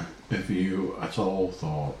 if you at all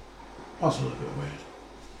thought, that's a little bit weird,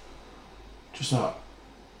 just that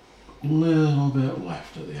little bit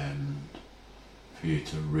left at the end for you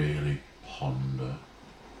to really ponder.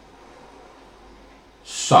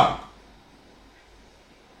 So,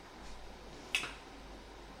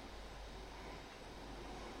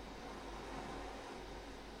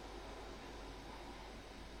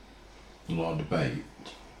 a lot of debate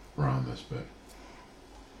around this bit.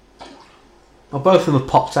 Well, both of them have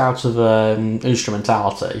popped out of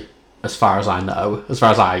instrumentality, as far as I know, as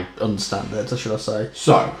far as I understand it, should I say.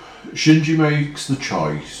 So, Shinji makes the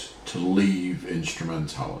choice to leave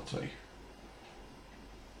instrumentality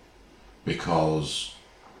because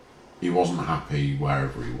he wasn't happy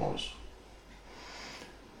wherever he was.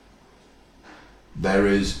 There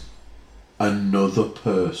is another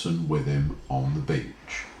person with him on the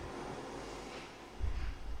beach.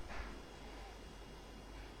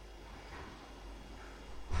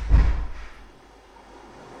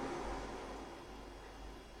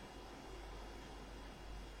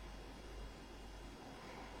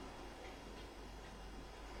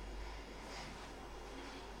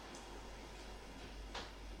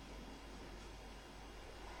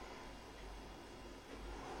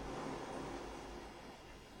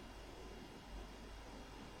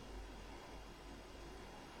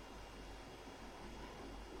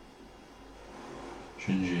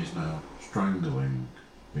 Shinji is now strangling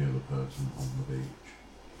the other person on the beach.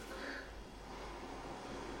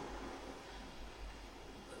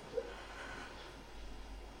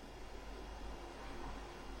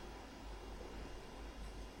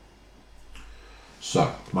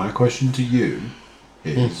 So, my question to you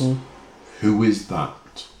is, who is that?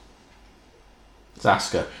 It's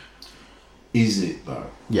Asuka. Is it though?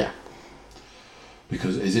 Yeah.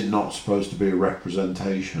 Because is it not supposed to be a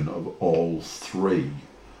representation of all three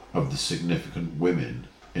of the significant women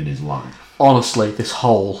in his life? Honestly, this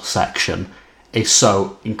whole section is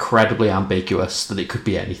so incredibly ambiguous that it could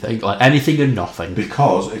be anything. Like anything and nothing.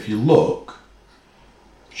 Because if you look,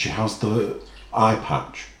 she has the eye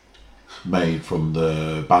patch made from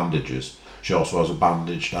the bandages. She also has a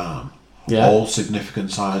bandaged arm. Yeah. All significant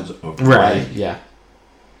signs of Right, Rey. yeah.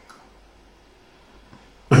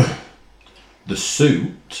 The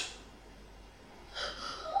suit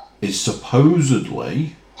is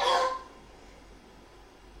supposedly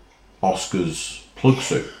Oscar's plug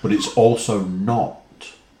suit, but it's also not.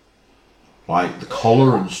 Like the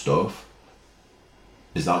collar and stuff,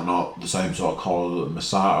 is that not the same sort of collar that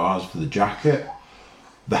Masato has for the jacket?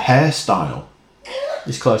 The hairstyle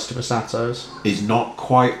It's close to Misato's. is not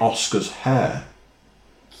quite Oscar's hair.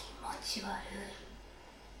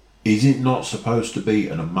 Is it not supposed to be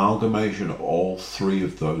an amalgamation of all three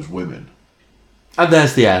of those women? And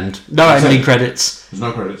there's the end. No ending credits. There's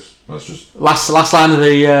no credits. That's just... Last line of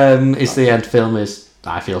the is the end film is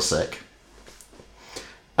I feel sick.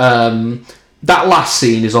 That last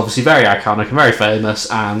scene is obviously very iconic and very famous,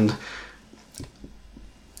 and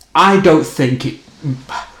I don't think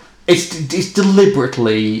it's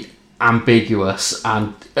deliberately ambiguous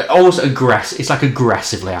and almost aggressive. It's like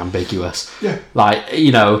aggressively ambiguous. Yeah. Like,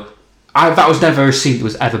 you know, that was never a scene that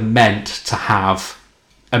was ever meant to have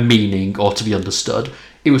a meaning or to be understood.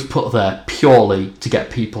 It was put there purely to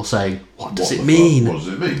get people saying, what does it mean? What does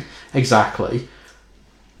it mean? Exactly.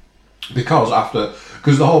 Because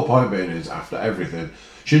the whole point being is after everything,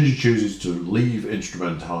 Shinji chooses to leave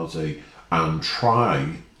instrumentality and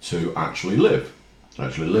try to actually live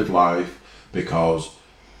life, because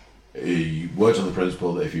he worked on the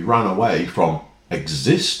principle that if he ran away from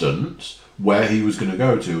existence, where he was going to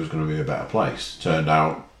go to was going to be a better place. Turned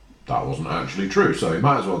out that wasn't actually true, so he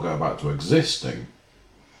might as well go back to existing.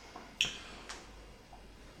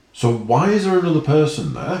 So why is there another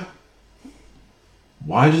person there?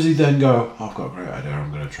 Why does he then go, I've got a great idea,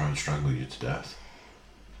 I'm going to try and strangle you to death?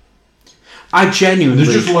 I genuinely...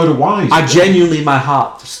 There's just a load of whys. I genuinely, in my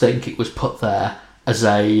heart, just think it was put there as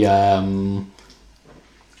a...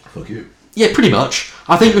 Fuck you. Yeah, pretty much.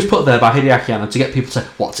 I think it was put there by Hideaki Anno to get people to say,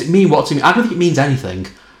 what's it mean, what's it mean? I don't think it means anything.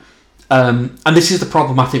 And this is the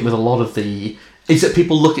problem, I think, with a lot of the... is that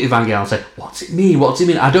people look at Evangelion and say, what's it mean, what's it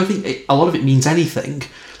mean? I don't think a lot of it means anything.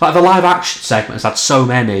 Like, the live action segment has had so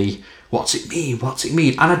many, what's it mean, what's it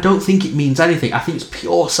mean? And I don't think it means anything. I think it's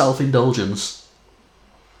pure self-indulgence.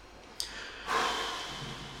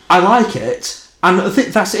 I like it. And I think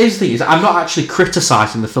that's the thing, is I'm not actually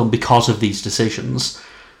criticising the film because of these decisions.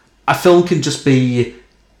 A film can just be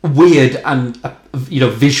weird and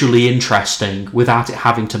visually interesting without it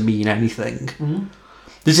having to mean anything. Mm-hmm.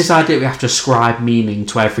 There's this idea we have to ascribe meaning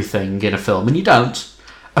to everything in a film, and you don't.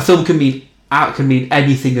 A film can mean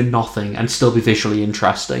anything and nothing and still be visually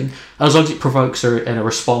interesting. And as long as it provokes a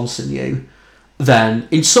response in you, then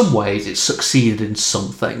in some ways it's succeeded in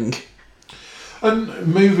something. And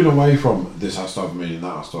moving away from this has to have a meaning,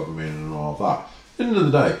 that has to have a meaning, and all of that, at the end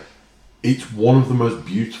of the day, it's one of the most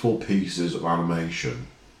beautiful pieces of animation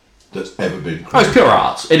that's ever been created. Oh, it's pure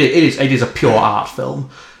art. It is a pure art film.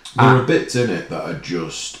 There are bits in it that are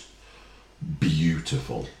just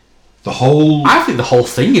beautiful. I think the whole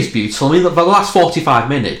thing is beautiful. I mean, the last 45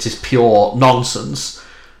 minutes is pure nonsense.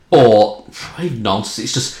 Or, even nonsense,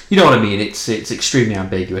 it's just, you know what I mean? It's extremely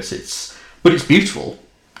ambiguous, but it's beautiful.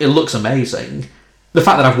 It looks amazing. The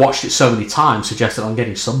fact that I've watched it so many times suggests that I'm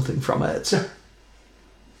getting something from it. Yeah.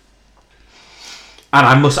 And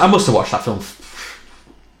I must have watched that film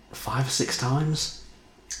 5 or 6 times.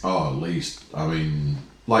 Oh, at least. I mean,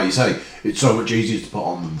 like you say, it's so much easier to put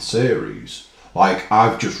on than the series. Like,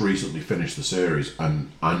 I've just recently finished the series, and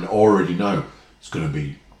I already know it's going to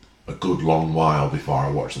be a good long while before I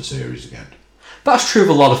watch the series again. That's true of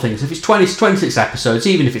a lot of things. If it's 26 episodes,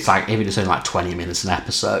 even if it's only like 20 minutes an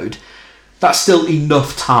episode, that's still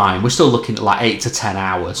enough time. We're still looking at like 8 to 10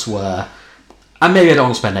 hours where... And maybe I don't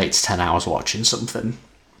want to spend 8 to 10 hours watching something.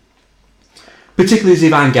 Particularly as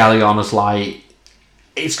Evangelion is like...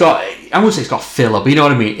 It's got... I wouldn't say it's got filler, but you know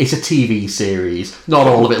what I mean? It's a TV series. Not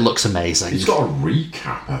all of it looks amazing. It's got a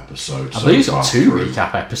recap episode. I believe it's got 2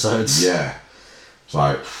 recap episodes. Yeah. It's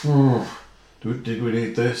like... did we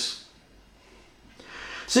need this?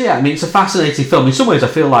 So yeah, I mean, it's a fascinating film. In some ways, I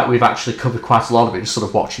feel like we've actually covered quite a lot of it, just sort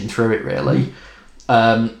of watching through it, really.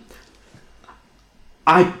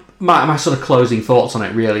 My sort of closing thoughts on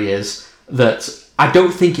it really is that I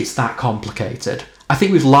don't think it's that complicated. I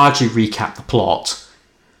think we've largely recapped the plot.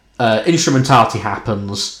 Instrumentality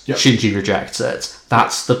happens, yep. Shinji rejects it.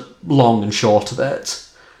 That's the long and short of it.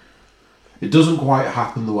 It doesn't quite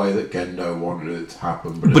happen the way that Gendo wanted it to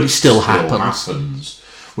happen, but it still happens.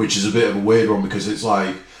 Which is a bit of a weird one, because it's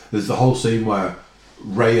like, there's the whole scene where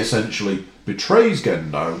Rei essentially betrays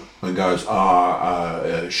Gendo and goes,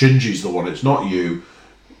 Shinji's the one, it's not you,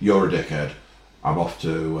 you're a dickhead. I'm off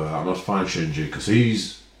to find Shinji, because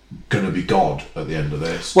he's going to be God at the end of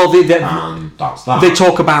this. Well, and that's that. They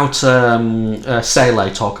talk about,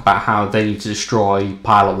 Seilei talk about how they need to destroy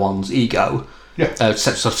Pilot One's ego,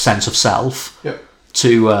 sense of self,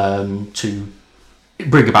 to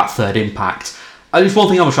bring about Third Impact. There's one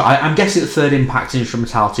thing I'm sure. I'm guessing that Third Impact and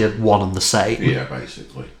Instrumentality are one and the same. Yeah,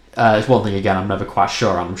 basically. It's one thing, again, I'm never quite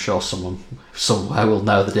sure, and I'm sure someone somewhere will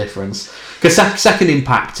know the difference. Because Second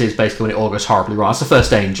Impact is basically when it all goes horribly wrong. It's the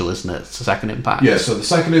first Angel, isn't it? It's the Second Impact. Yeah, so the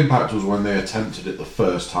Second Impact was when they attempted it the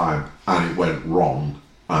first time, and it went wrong,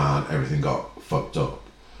 and everything got fucked up.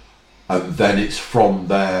 And then it's from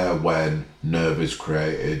there when Nerve is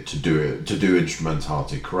created to do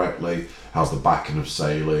Instrumentality correctly, has the backing of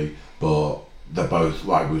Seilei, but they're both,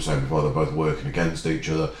 like we were saying before, they're both working against each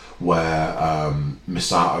other, where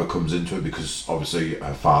Misato comes into it because obviously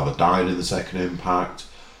her father died in the Second Impact.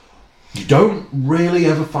 You don't really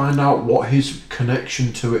ever find out what his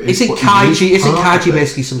connection to it is. Isn't Kaiji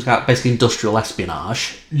basically industrial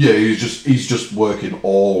espionage? Yeah, he's just working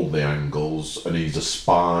all the angles, and he's a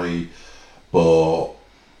spy, but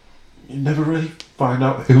you never really find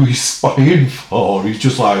out who he's spying for. He's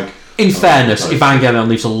just like... In fairness, Evangelion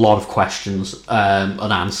leaves a lot of questions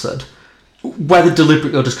unanswered. Whether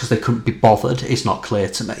deliberately or just because they couldn't be bothered is not clear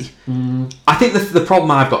to me. I think the problem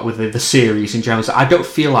I've got with the series in general is that I don't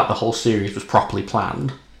feel like the whole series was properly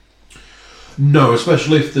planned. No,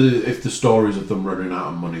 especially if the stories of them running out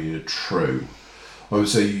of money are true.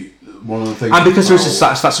 Obviously, one of the things... And because there was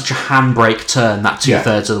that's such a handbrake turn that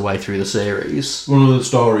 2/3 of the way through the series. One of the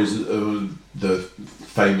stories... the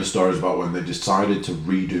famous stories about when they decided to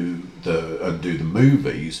do the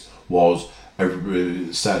movies was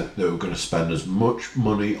everybody said they were going to spend as much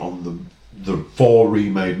money on the 4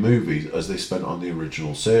 remade movies as they spent on the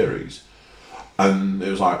original series. And it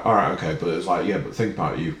was like, all right, okay, but it's like, yeah, but think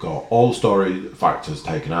about it. You've got all the story factors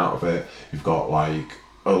taken out of it. You've got like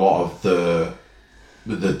a lot of the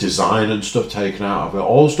design and stuff taken out of it.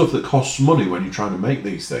 All the stuff that costs money when you're trying to make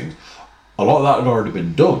these things. A lot of that had already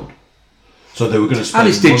been done. So they were going to spend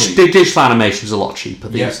and it's digital animation is a lot cheaper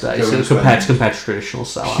these days compared to traditional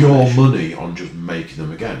cell pure animation. money on just making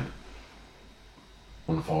them again.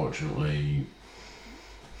 Unfortunately,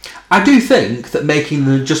 I do think that making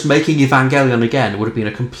Evangelion again would have been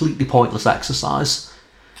a completely pointless exercise.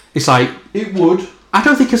 It's like it would. I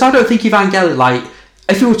don't think Evangelion, like,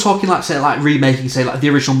 if you were talking like say like remaking say like the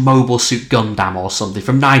original Mobile Suit Gundam or something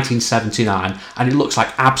from 1979 and it looks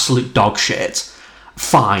like absolute dog shit,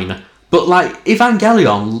 fine. But like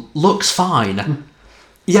Evangelion looks fine.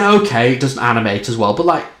 Yeah, okay, it doesn't animate as well, but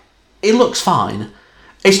like it looks fine.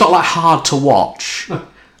 It's not like hard to watch.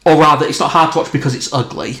 Or rather, it's not hard to watch because it's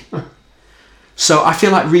ugly. So I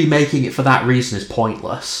feel like remaking it for that reason is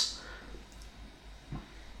pointless.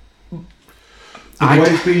 The way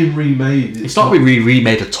it's being remade... It's not being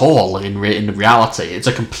remade at all in reality. It's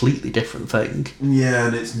a completely different thing. Yeah,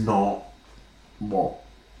 and it's not... What?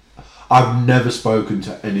 I've never spoken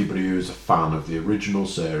to anybody who is a fan of the original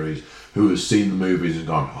series who has seen the movies and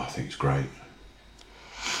gone, oh, I think it's great.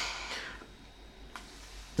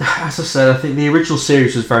 As I said, I think the original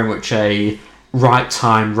series was very much a right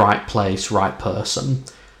time, right place, right person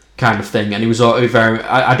kind of thing. And it was very...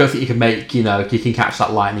 I don't think you can make, you can catch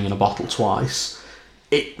that lightning in a bottle twice.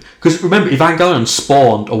 Because remember, Evangelion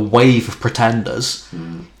spawned a wave of pretenders.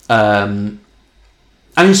 And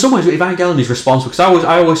in some ways, Evangelion is responsible, because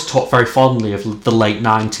I always talk very fondly of the late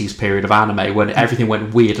 90s period of anime when everything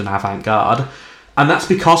went weird and avant-garde. And that's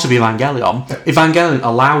because of Evangelion. Evangelion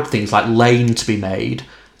allowed things like Lane to be made,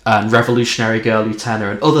 and Revolutionary Girl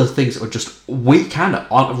Utena, and other things that were just kind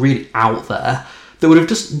of aren't really out there, that would have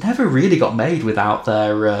just never really got made without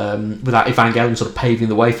without Evangelion sort of paving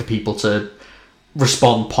the way for people to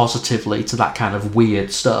respond positively to that kind of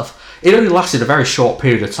weird stuff. It only lasted a very short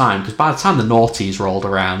period of time, because by the time the noughties rolled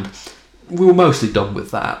around, we were mostly done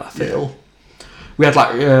with that, I feel. Yeah. We had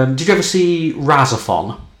like... did you ever see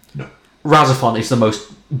Razafon? No. Razafon is the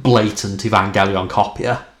most blatant Evangelion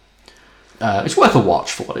copier. It's worth a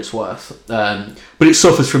watch for what it's worth. But it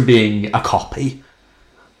suffers from being a copy.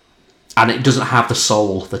 And it doesn't have the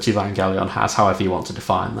soul that Evangelion has, however you want to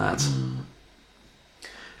define that.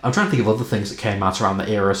 I'm trying to think of other things that came out around the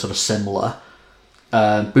era sort of similar.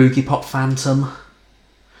 Boogie Pop Phantom.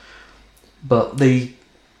 But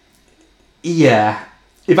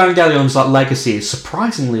Evangelion's like legacy is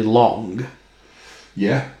surprisingly long.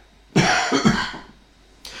 Yeah.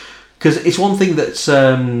 Because it's one thing that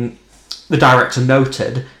the director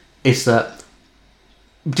noted is that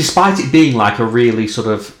despite it being like a really sort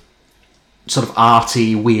of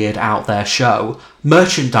arty, weird, out there show,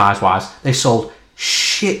 merchandise-wise, they sold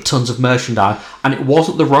shit tons of merchandise, and it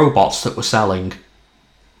wasn't the robots that were selling.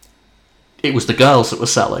 It was the girls that were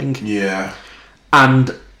selling. Yeah.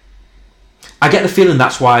 And I get the feeling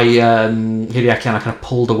that's why Hideaki Anno kind of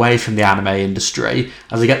pulled away from the anime industry,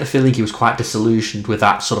 as I get the feeling he was quite disillusioned with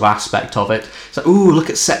that sort of aspect of it. It's like, ooh,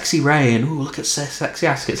 look at Sexy Ray, and ooh, look at Sexy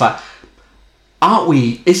Asuka. It's like,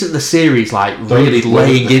 isn't the series like really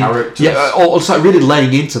laying in? Yeah, or it's like really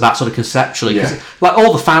laying into that sort of conceptually. Yeah. Like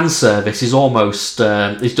all the fan service is almost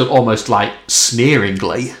is done almost like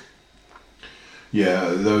sneeringly. Yeah,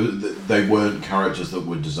 they weren't characters that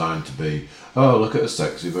were designed to be. Oh, look at a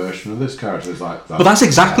sexy version of this character. It's like that. But that's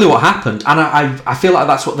exactly what happened, and I feel like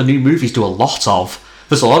that's what the new movies do a lot of.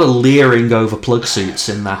 There's a lot of leering over plug suits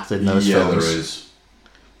in those films. Yeah, there is.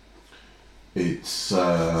 It's.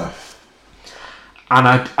 And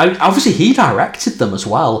I obviously he directed them as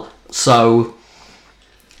well, so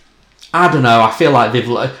I don't know. I feel like they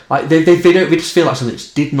just feel like something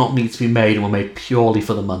that did not need to be made and were made purely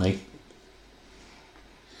for the money.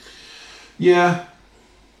 Yeah,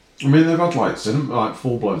 I mean they've had like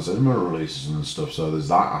full blown cinema releases and stuff, so there's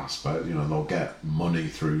that aspect. They'll get money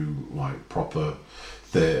through like proper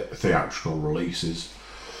theatrical releases.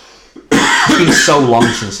 It's been so long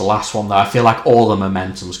since the last one, though. I feel like all the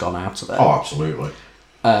momentum's gone out of it. Oh, absolutely.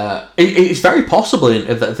 It's very possible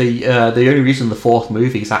that the only reason the fourth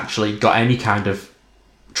movie's actually got any kind of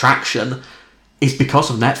traction is because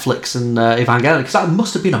of Netflix and Evangelion, because that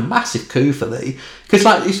must have been a massive coup for the... Because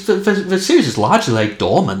like the series is largely laid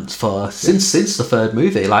dormant since the third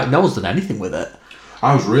movie. Like no one's done anything with it.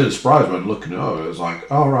 I was really surprised when looking at it. It was like,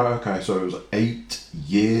 oh right, okay, so it was 8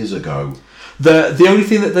 years ago. The only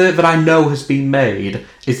thing that I know has been made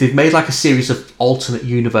is they've made like a series of alternate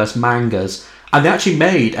universe mangas, and they actually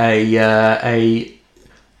made a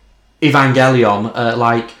Evangelion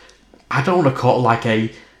I don't want to call it like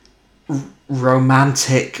a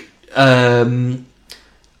romantic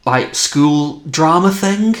like school drama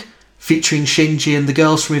thing featuring Shinji and the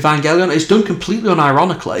girls from Evangelion. It's done completely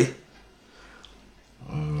unironically.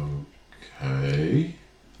 Okay.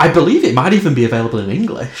 I believe it might even be available in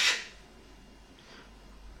English.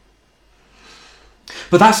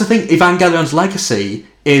 But that's the thing, Evangelion's legacy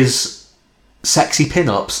is sexy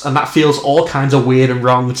pin-ups, and that feels all kinds of weird and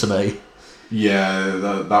wrong to me.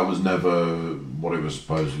 Yeah, that was never what it was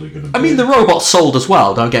supposedly going to be. I mean, the robots sold as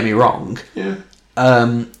well, don't get me wrong. Yeah.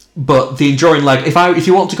 But the enduring leg, if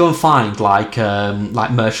you want to go and find like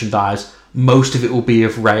merchandise, most of it will be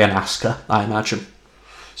of Rey and Asuka, I imagine.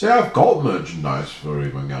 See, I've got merchandise for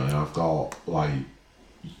Evangelion. I've got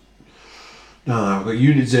I've got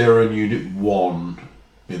Unit 0 and Unit 1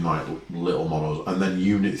 in like little models, and then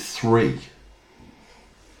Unit 3,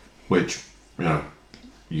 which, you know,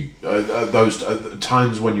 those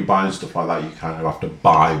times when you're buying stuff like that, you kind of have to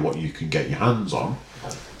buy what you can get your hands on.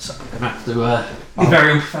 So I'm going to have to be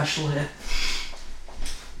very unprofessional here.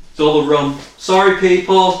 It's all the rum. Sorry,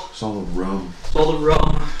 people. It's all the rum. It's all the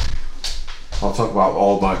rum. I'll talk about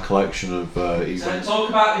all my collection of So talk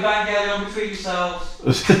about Evangelion between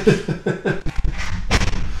yourselves.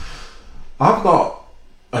 I've got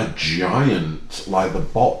a giant, like the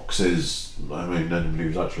box is, I mean, anybody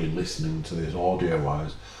who's actually listening to this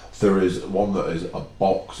audio-wise, there is one that is a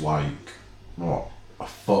box like, what, 1.5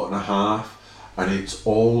 foot, and it's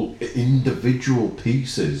all individual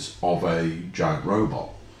pieces of a giant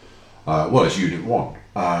robot. Well, it's Unit 1.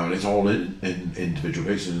 And it's all in individual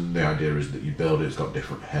pieces, and the idea is that you build it, it's got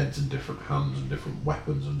different heads and different hands and different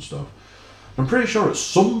weapons and stuff. I'm pretty sure at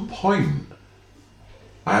some point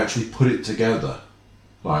I actually put it together.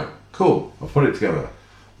 Like, cool, I put it together.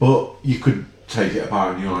 But you could take it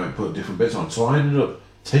apart and, you know, like, put different bits on. So I ended up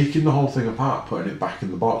taking the whole thing apart, putting it back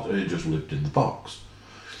in the box, and it just lived in the box.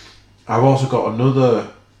 I've also got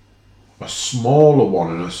a smaller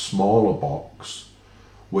one in a smaller box,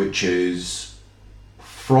 which is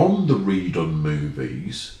from the redone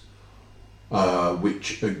movies,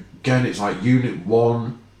 which again, it's like Unit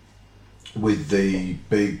 1 with the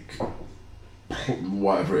big,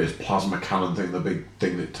 whatever it is, plasma cannon thing, the big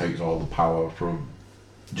thing that takes all the power from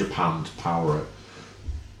Japan to power it.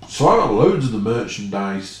 So I got loads of the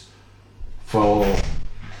merchandise for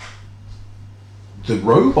the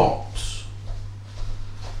robots,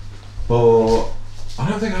 but I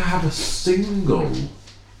don't think I have a single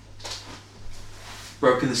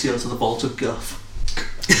Broken the seal to the vault of guff.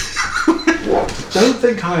 don't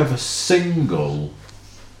think I have a single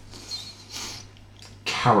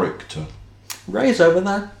character. Ray's over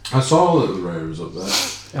there. I saw that the Ray was up there.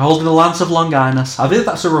 Holding the Lance of Longinus. I think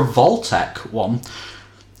that's a Revoltech one.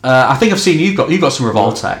 I think I've seen you've got some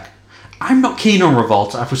Revoltech. I'm not keen on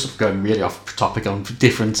Revoltech. I was going really off topic on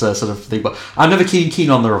different sort of thing, but I'm never keen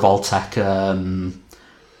on the Revoltech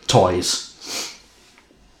toys.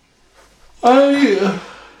 Oh,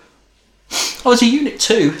 there's a Unit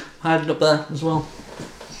 2 hiding up there as well.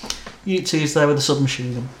 Unit 2 is there with the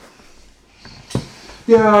submachine gun.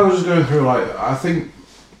 Yeah, I was just going through, like, I think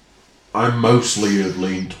I mostly have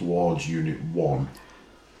leaned towards Unit 1.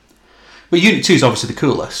 But Unit 2 is obviously the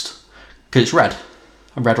coolest, because it's red,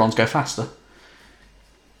 and red ones go faster.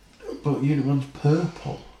 But Unit 1's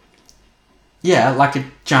purple. Yeah, like a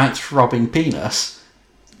giant throbbing penis,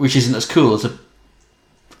 which isn't as cool as a...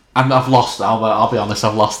 I've lost, I'll be honest,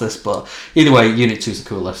 I've lost this, but either way, Unit 2 is the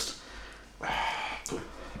coolest.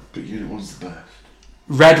 But Unit 1's the best.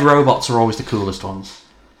 Red robots are always the coolest ones.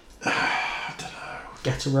 I don't know.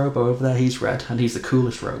 Get a robo over there, he's red, and he's the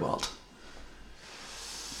coolest robot.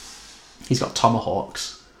 He's got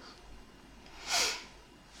tomahawks.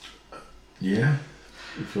 Yeah,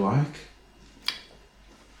 if you like.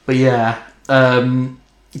 But yeah,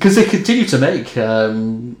 because they continue to make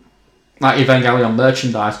like Evangelion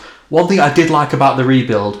merchandise. One thing I did like about the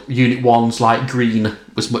rebuild, Unit 1's like green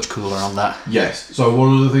was much cooler on that. Yes, so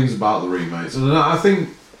one of the things about the remakes, and I think,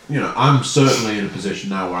 you know, I'm certainly in a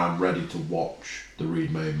position now where I'm ready to watch the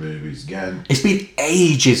remade movies again. It's been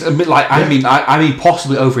ages. I mean,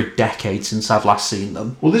 possibly over a decade since I've last seen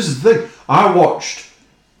them. Well, this is the thing. I watched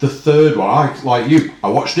the third one. I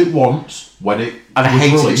watched it once when it and I was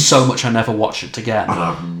hated released, it so much I never watched it again. and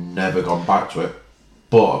I've never gone back to it.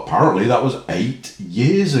 But apparently that was 8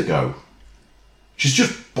 years ago. Which is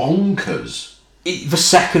just bonkers. The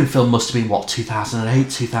second film must have been, 2008,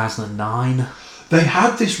 2009? They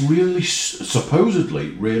had this supposedly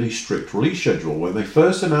really strict release schedule. When they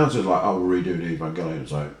first announced it, it was like, oh, we're redoing Evangelion.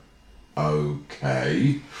 It's like,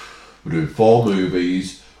 okay, we're doing 4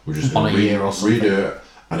 movies, we're just On going a year or something. redo it.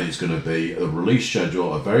 and it's going to be a release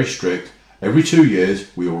schedule, a very strict. Every 2 years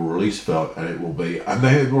we will release a film, and it will be. And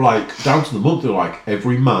they were like down to the month. They're like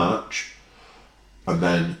every March, and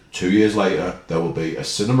then 2 years later there will be a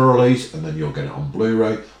cinema release, and then you'll get it on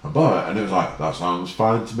Blu-ray and buy it. And it was like, that sounds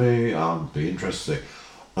fine to me. I'll be interested.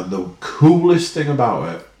 And the coolest thing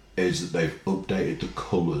about it is that they've updated the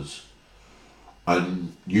colours.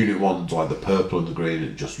 And Unit 1's like the purple and the green,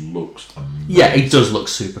 it just looks amazing. Yeah, it does look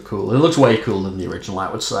super cool. It looks way cooler than the original, I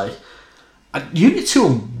would say. Unit 2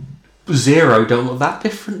 and 0 don't look that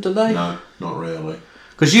different, do they? No, not really.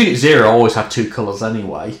 Because Unit 0 always had two colours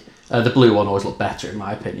anyway. The blue one always looked better, in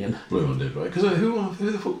my opinion. Blue one did, right? Because who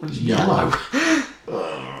the fuck was Yellow.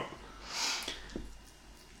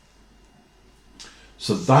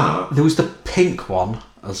 So that... There was the pink one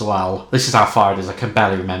as well. This is how far it is, I can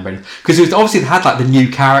barely remember. Because it was obviously they had like the new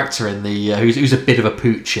character in the... who's a bit of a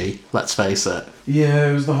poochie, let's face it. Yeah,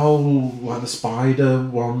 it was the whole, like the spider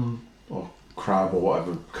one, or crab or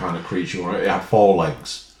whatever kind of creature. It had 4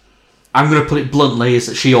 legs. I'm going to put it bluntly, is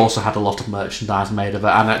that she also had a lot of merchandise made of it.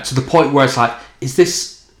 And to the point where it's like, is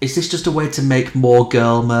this just a way to make more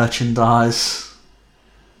girl merchandise?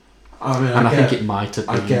 I mean, I think it might have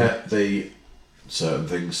been. I get the certain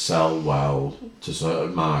things sell well to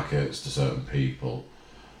certain markets, to certain people.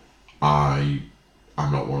 I'm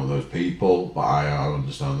not one of those people, but I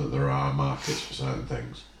understand that there are markets for certain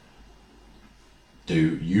things.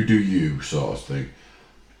 Do you sort of thing.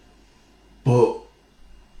 But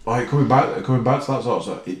like coming back to that sort of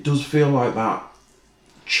stuff, it does feel like that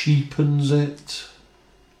cheapens it.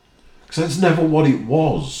 Because that's never what it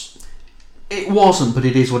was. It wasn't, but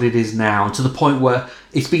it is what it is now. And to the point where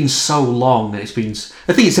it's been so long, and it's been...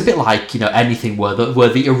 I think it's a bit like, anything where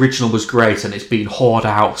the original was great and it's been hoarded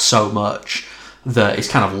out so much that it's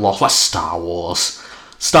kind of lost. Like Star Wars.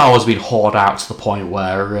 Star Wars has been hoarded out to the point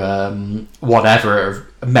where whatever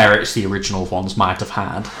merits the original ones might have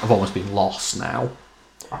had have almost been lost now.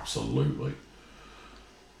 Absolutely.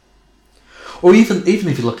 Or even if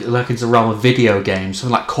you look into the realm of video games,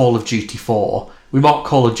 something like Call of Duty 4... We mock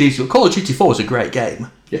Call of Duty. Call of Duty 4 was a great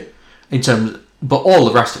game. Yeah. But all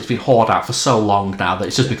the rest of it's been hoarded out for so long now that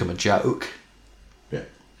it's just become a joke. Yeah.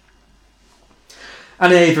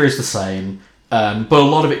 And Ava is the same. But a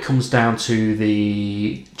lot of it comes down to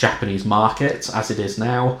the Japanese market, as it is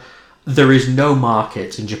now. There is no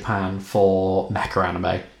market in Japan for mecha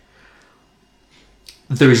anime.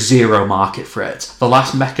 There is zero market for it. The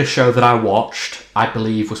last mecha show that I watched, I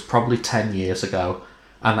believe, was probably 10 years ago.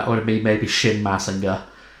 And that would have been maybe Shin Mazinger.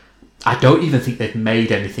 I don't even think they've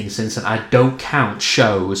made anything since then. I don't count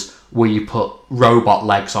shows where you put robot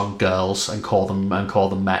legs on girls and call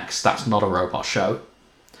them mechs. That's not a robot show.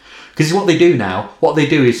 Because what they do now,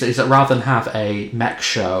 is that rather than have a mech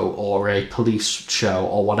show or a police show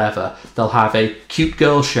or whatever, they'll have a cute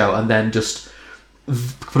girl show and then just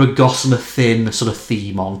put a gossamer thin sort of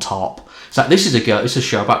theme on top. It's like, this is a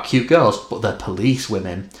show about cute girls, but they're police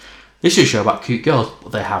women. This is a show about cute girls,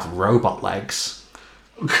 but they have robot legs.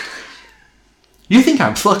 You think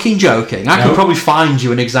I'm fucking joking? I could probably find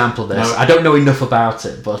you an example of this. No. I don't know enough about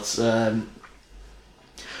it, but the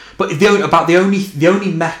only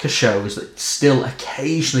mecha shows that still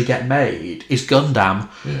occasionally get made is Gundam,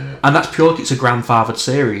 and that's purely because it's a grandfathered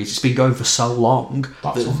series. It's been going for so long.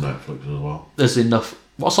 That's on Netflix as well. There's enough.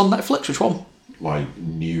 What's on Netflix? Which one? Like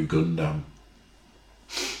New Gundam.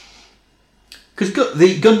 Because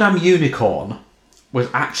the Gundam Unicorn was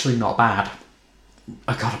actually not bad.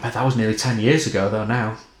 I bet that was nearly 10 years ago, though,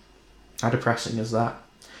 now. How depressing is that?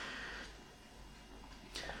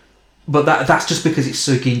 But that's just because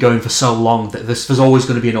it's been going for so long that there's always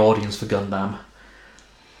going to be an audience for Gundam.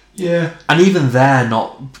 Yeah. And even they're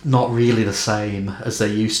not really the same as they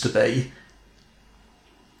used to be.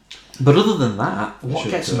 But other than that, what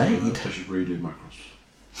gets made? I should redo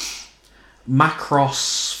Macross.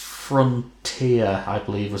 Macross Frontier, I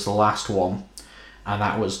believe, was the last one, and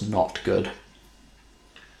that was not good.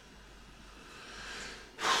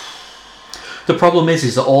 The problem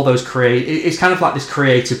is that all those it's kind of like this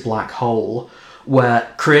creative black hole where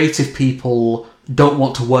creative people don't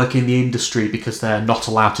want to work in the industry because they're not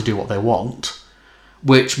allowed to do what they want,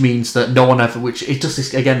 which means that no one ever. Which it does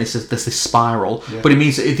this again. There's this spiral, but it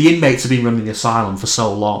means that the inmates have been running the asylum for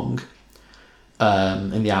so long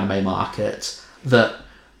in the anime market that.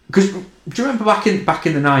 Because do you remember back in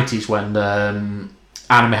the 90s when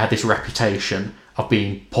anime had this reputation of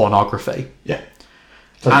being pornography? Yeah.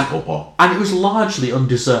 Porn. And it was largely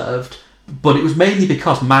undeserved, but it was mainly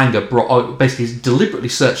because manga basically deliberately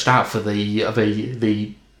searched out for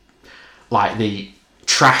the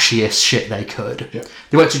trashiest shit they could. Yeah.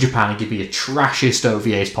 They went to Japan and give me the trashiest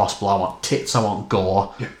OVAs possible. I want tits, I want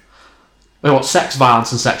gore. Yeah. I want sex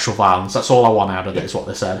violence and sexual violence. That's all I want out of it, is what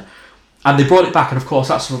they said. And they brought it back, and of course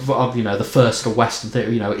that's the first sort of Western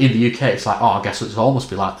thing. In the UK, it's like, I guess it'll almost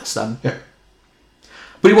be like this then. Yeah.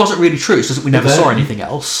 But it wasn't really true. It's just that we never saw anything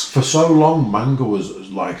else. For so long, manga was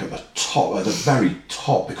like at the very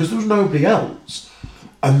top, because there was nobody else.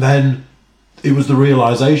 And then it was the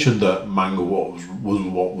realization that manga was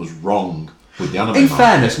what was wrong with the anime. In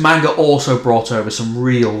fairness, manga also brought over some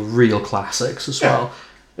real classics as well.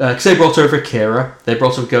 Because they brought over Akira, they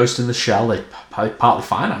brought over Ghost in the Shell, they partly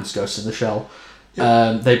financed Ghost in the Shell.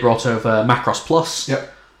 Yep. They brought over Macross Plus.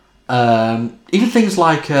 Yep. Even things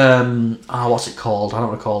like, what's it called? I don't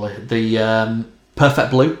want to call it. The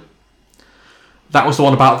Perfect Blue. That was the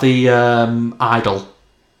one about the idol.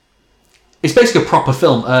 It's basically a proper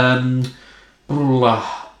film.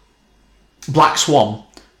 Black Swan.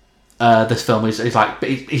 This film is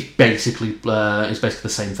basically the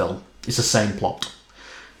same film. It's the same plot.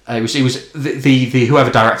 It was the whoever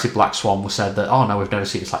directed Black Swan said that, oh no, we've never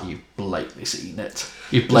seen it. It's like, you've blatantly seen it.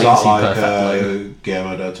 You've blatantly seen Perfect Blue.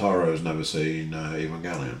 Guillermo del Toro's never seen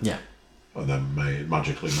Evangelion. Yeah. And then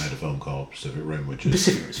magically made a film called Pacific Rim, which is...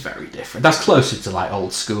 Pacific Rim is very different. That's closer to like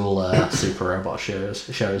old school super robot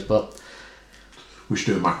shows, but... We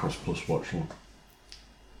should do a Macross Plus watch one.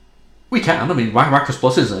 We can. I mean, Macross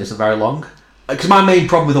Plus isn't very long. Because my main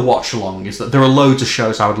problem with a watch along is that there are loads of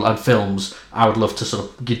shows and films I would love to sort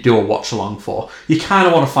of do a watch along for. You kind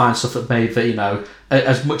of want to find stuff that maybe,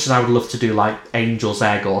 as much as I would love to do like Angel's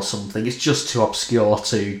Egg or something, it's just too obscure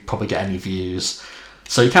to probably get any views.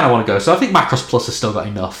 So you kind of want to go. So I think Macross Plus has still got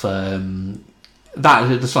enough.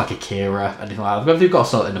 That's like Akira, anything like that. They've got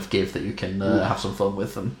sort of enough give that you can have some fun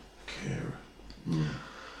with them.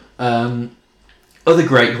 Akira. Other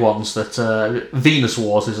great ones that Venus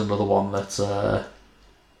Wars is another one that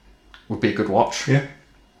would be a good watch. Yeah,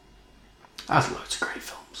 that's loads of great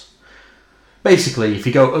films. Basically, if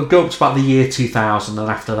you go up to about the year 2000,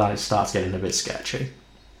 and after that it starts getting a bit sketchy.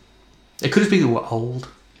 It could just be that we're old.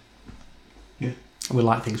 Yeah, and we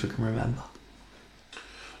like things we can remember.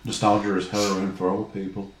 Nostalgia is heroin for old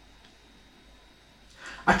people.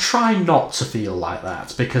 I try not to feel like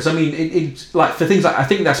that, because I mean, it's like for things like, I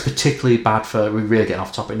think that's particularly bad for, we're really getting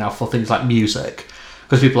off topic now, for things like music,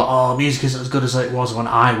 because people are, music isn't as good as it was when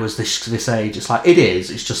I was this age. It's like, it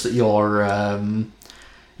is. It's just that you're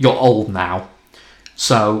old now,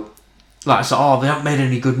 so like, they haven't made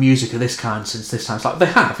any good music of this kind since this time. It's like, they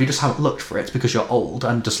have. You just haven't looked for it because you're old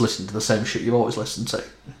and just listen to the same shit you've always listened to.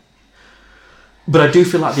 But I do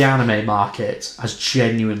feel like the anime market has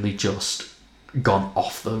genuinely just gone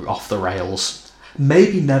off the rails,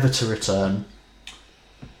 maybe never to return.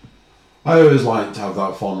 I always like to have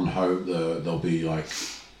that fond hope that there'll be it'll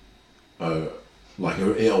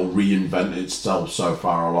reinvent itself so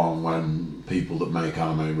far along when people that make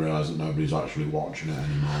anime realise that nobody's actually watching it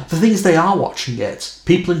anymore. The thing is, they are watching it.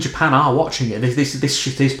 People in Japan are watching it. This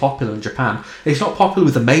shit is popular in Japan. It's not popular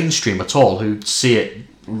with the mainstream at all, who see it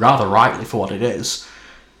rather rightly for what it is,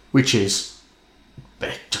 which is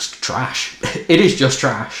just trash. It is just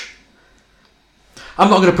trash. I'm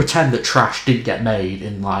not going to pretend that trash didn't get made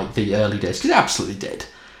in like the early days, because it absolutely did.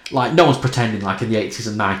 Like, no one's pretending like in the 80s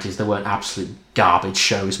and 90s there weren't absolute garbage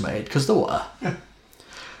shows made, because there were. Yeah.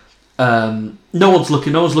 No one's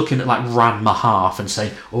looking at like Ranma Half and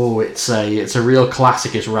saying, oh, it's a real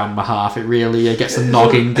classic, is Ranma Half. It really gets the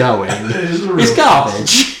noggin going. It's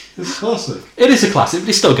garbage. It's a classic. It is a classic, but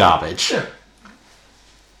it's still garbage. Yeah.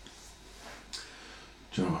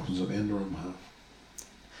 Do you know what happens at the end of Ranma Half?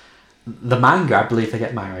 The manga, I believe they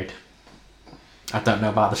get married. I don't know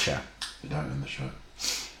about the show. They don't in the show.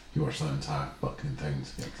 You watch that entire fucking thing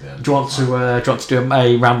to get to the end. Do you want to do a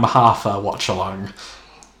Ranma Half watch along?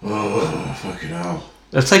 Oh, fucking hell.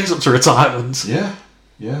 It'll take us up to retirement. Yeah,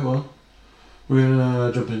 well. We're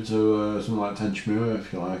going to jump into something like Tenchi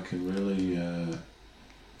if you like, and really...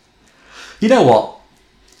 You know what?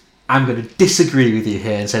 I'm going to disagree with you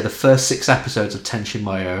here and say the first 6 episodes of Tenchi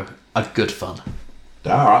Muyo are good fun. They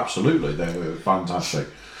are, absolutely. They were fantastic.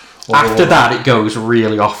 After that, it goes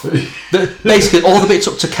really off. Basically, all the bits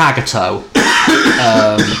up to Kagato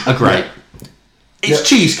are great. It's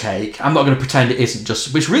cheesecake. I'm not going to pretend it isn't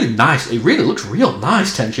just... It's really nice. It really looks real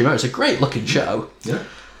nice, Tenchi Muyo. It's a great looking show. Yeah.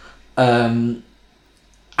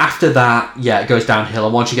 After that, it goes downhill.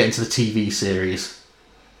 And once you get into the TV series...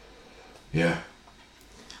 Yeah.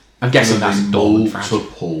 I'm guessing that's a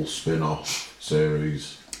multiple spin-off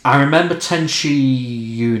series. I remember Tenchi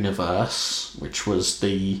Universe, which was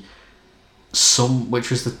the which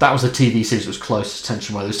was that was the TV series that was closest to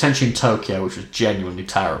Tenshin Warrior. There was Tenshin Tokyo, which was genuinely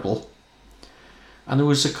terrible. And there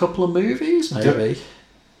was a couple of movies, maybe.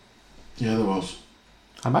 Yeah, there was.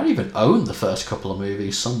 I might even own the first couple of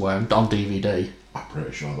movies somewhere on DVD. I'm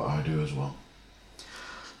pretty sure that I do as well.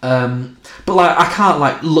 But like, I can't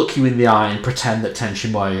like look you in the eye and pretend that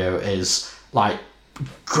Tenshin Warrior is like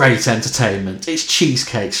great entertainment. It's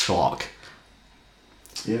cheesecake schlock.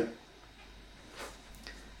 Yeah.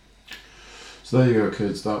 So there you go,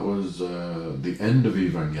 kids. That was the end of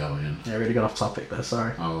Evangelion. Yeah, really got off topic there.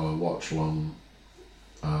 Sorry. Our watch along.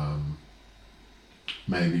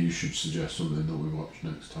 Maybe you should suggest something that we watch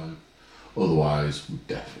next time. Otherwise, we're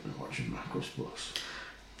definitely watching Macross Plus.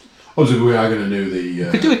 Obviously, we are going to do the...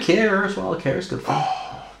 We could do Akira as well. Akira's good fun.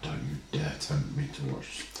 Oh, don't you dare tempt me to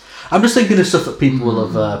watch. I'm just thinking of stuff that people will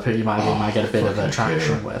have, you might get a bit of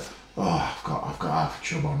traction Akira. with. Oh, I've got half a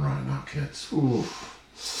chub on right now, kids. Ooh.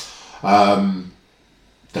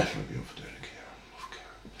 Definitely be up for doing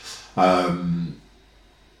Akira.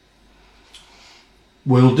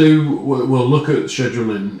 We'll look at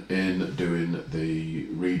scheduling in doing the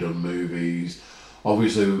redone movies.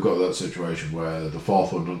 Obviously, we've got that situation where the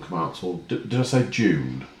fourth one doesn't come out till, did I say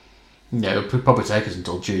June? Yeah, it would probably take us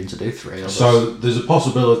until June to do 3 others. So there's a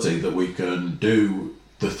possibility that we can do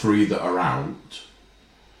the 3 that are out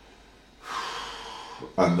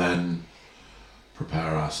and then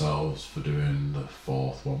prepare ourselves for doing the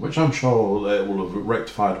 4th one, which I'm sure it will have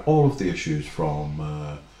rectified all of the issues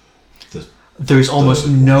from there is almost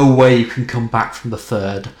no way you can come back from the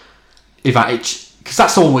 3rd. Because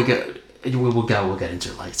that's the one we'll get into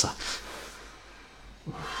it later.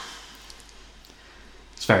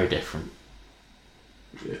 It's very different.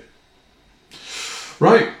 Yeah.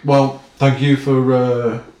 Right, well, thank you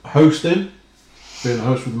for hosting, being a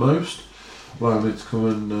host with most, allowing me to come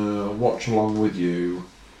and watch along with you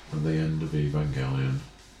at the end of Evangelion.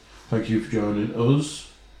 Thank you for joining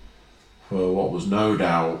us for what was no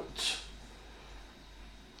doubt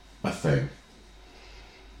a thing.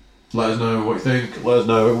 Let us know what you think. Let us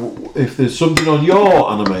know if there's something on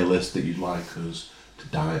your anime list that you'd like us to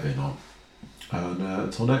dive in on. And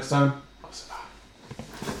until next time, I'll say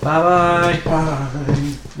Bye bye. bye.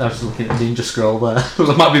 I was looking at Ninja Scroll there.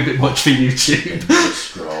 That might be a bit much for YouTube.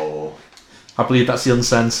 Scroll. I believe that's the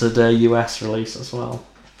uncensored US release as well.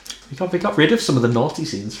 They got rid of some of the naughty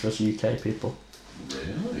scenes for us UK people.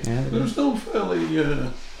 Really? Yeah, They're still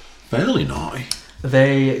fairly naughty.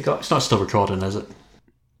 It's not still recording, is it?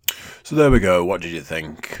 So there we go. What did you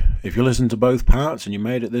think? If you listened to both parts and you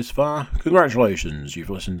made it this far, congratulations. You've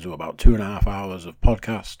listened to about 2.5 hours of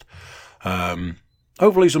podcast.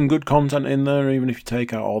 Hopefully some good content in there, even if you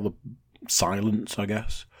take out all the silence, I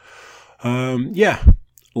guess. Yeah.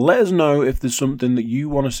 Let us know if there's something that you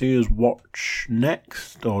want to see us watch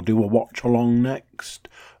next, or do a watch along next.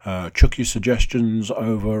 Chuck your suggestions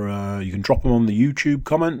over, you can drop them on the YouTube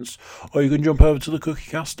comments, or you can jump over to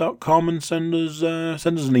thecookiecast.com and send us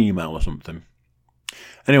an email or something.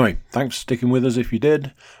 Anyway, thanks for sticking with us if you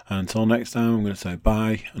did, and until next time I'm going to say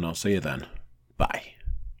bye, and I'll see you then. Bye.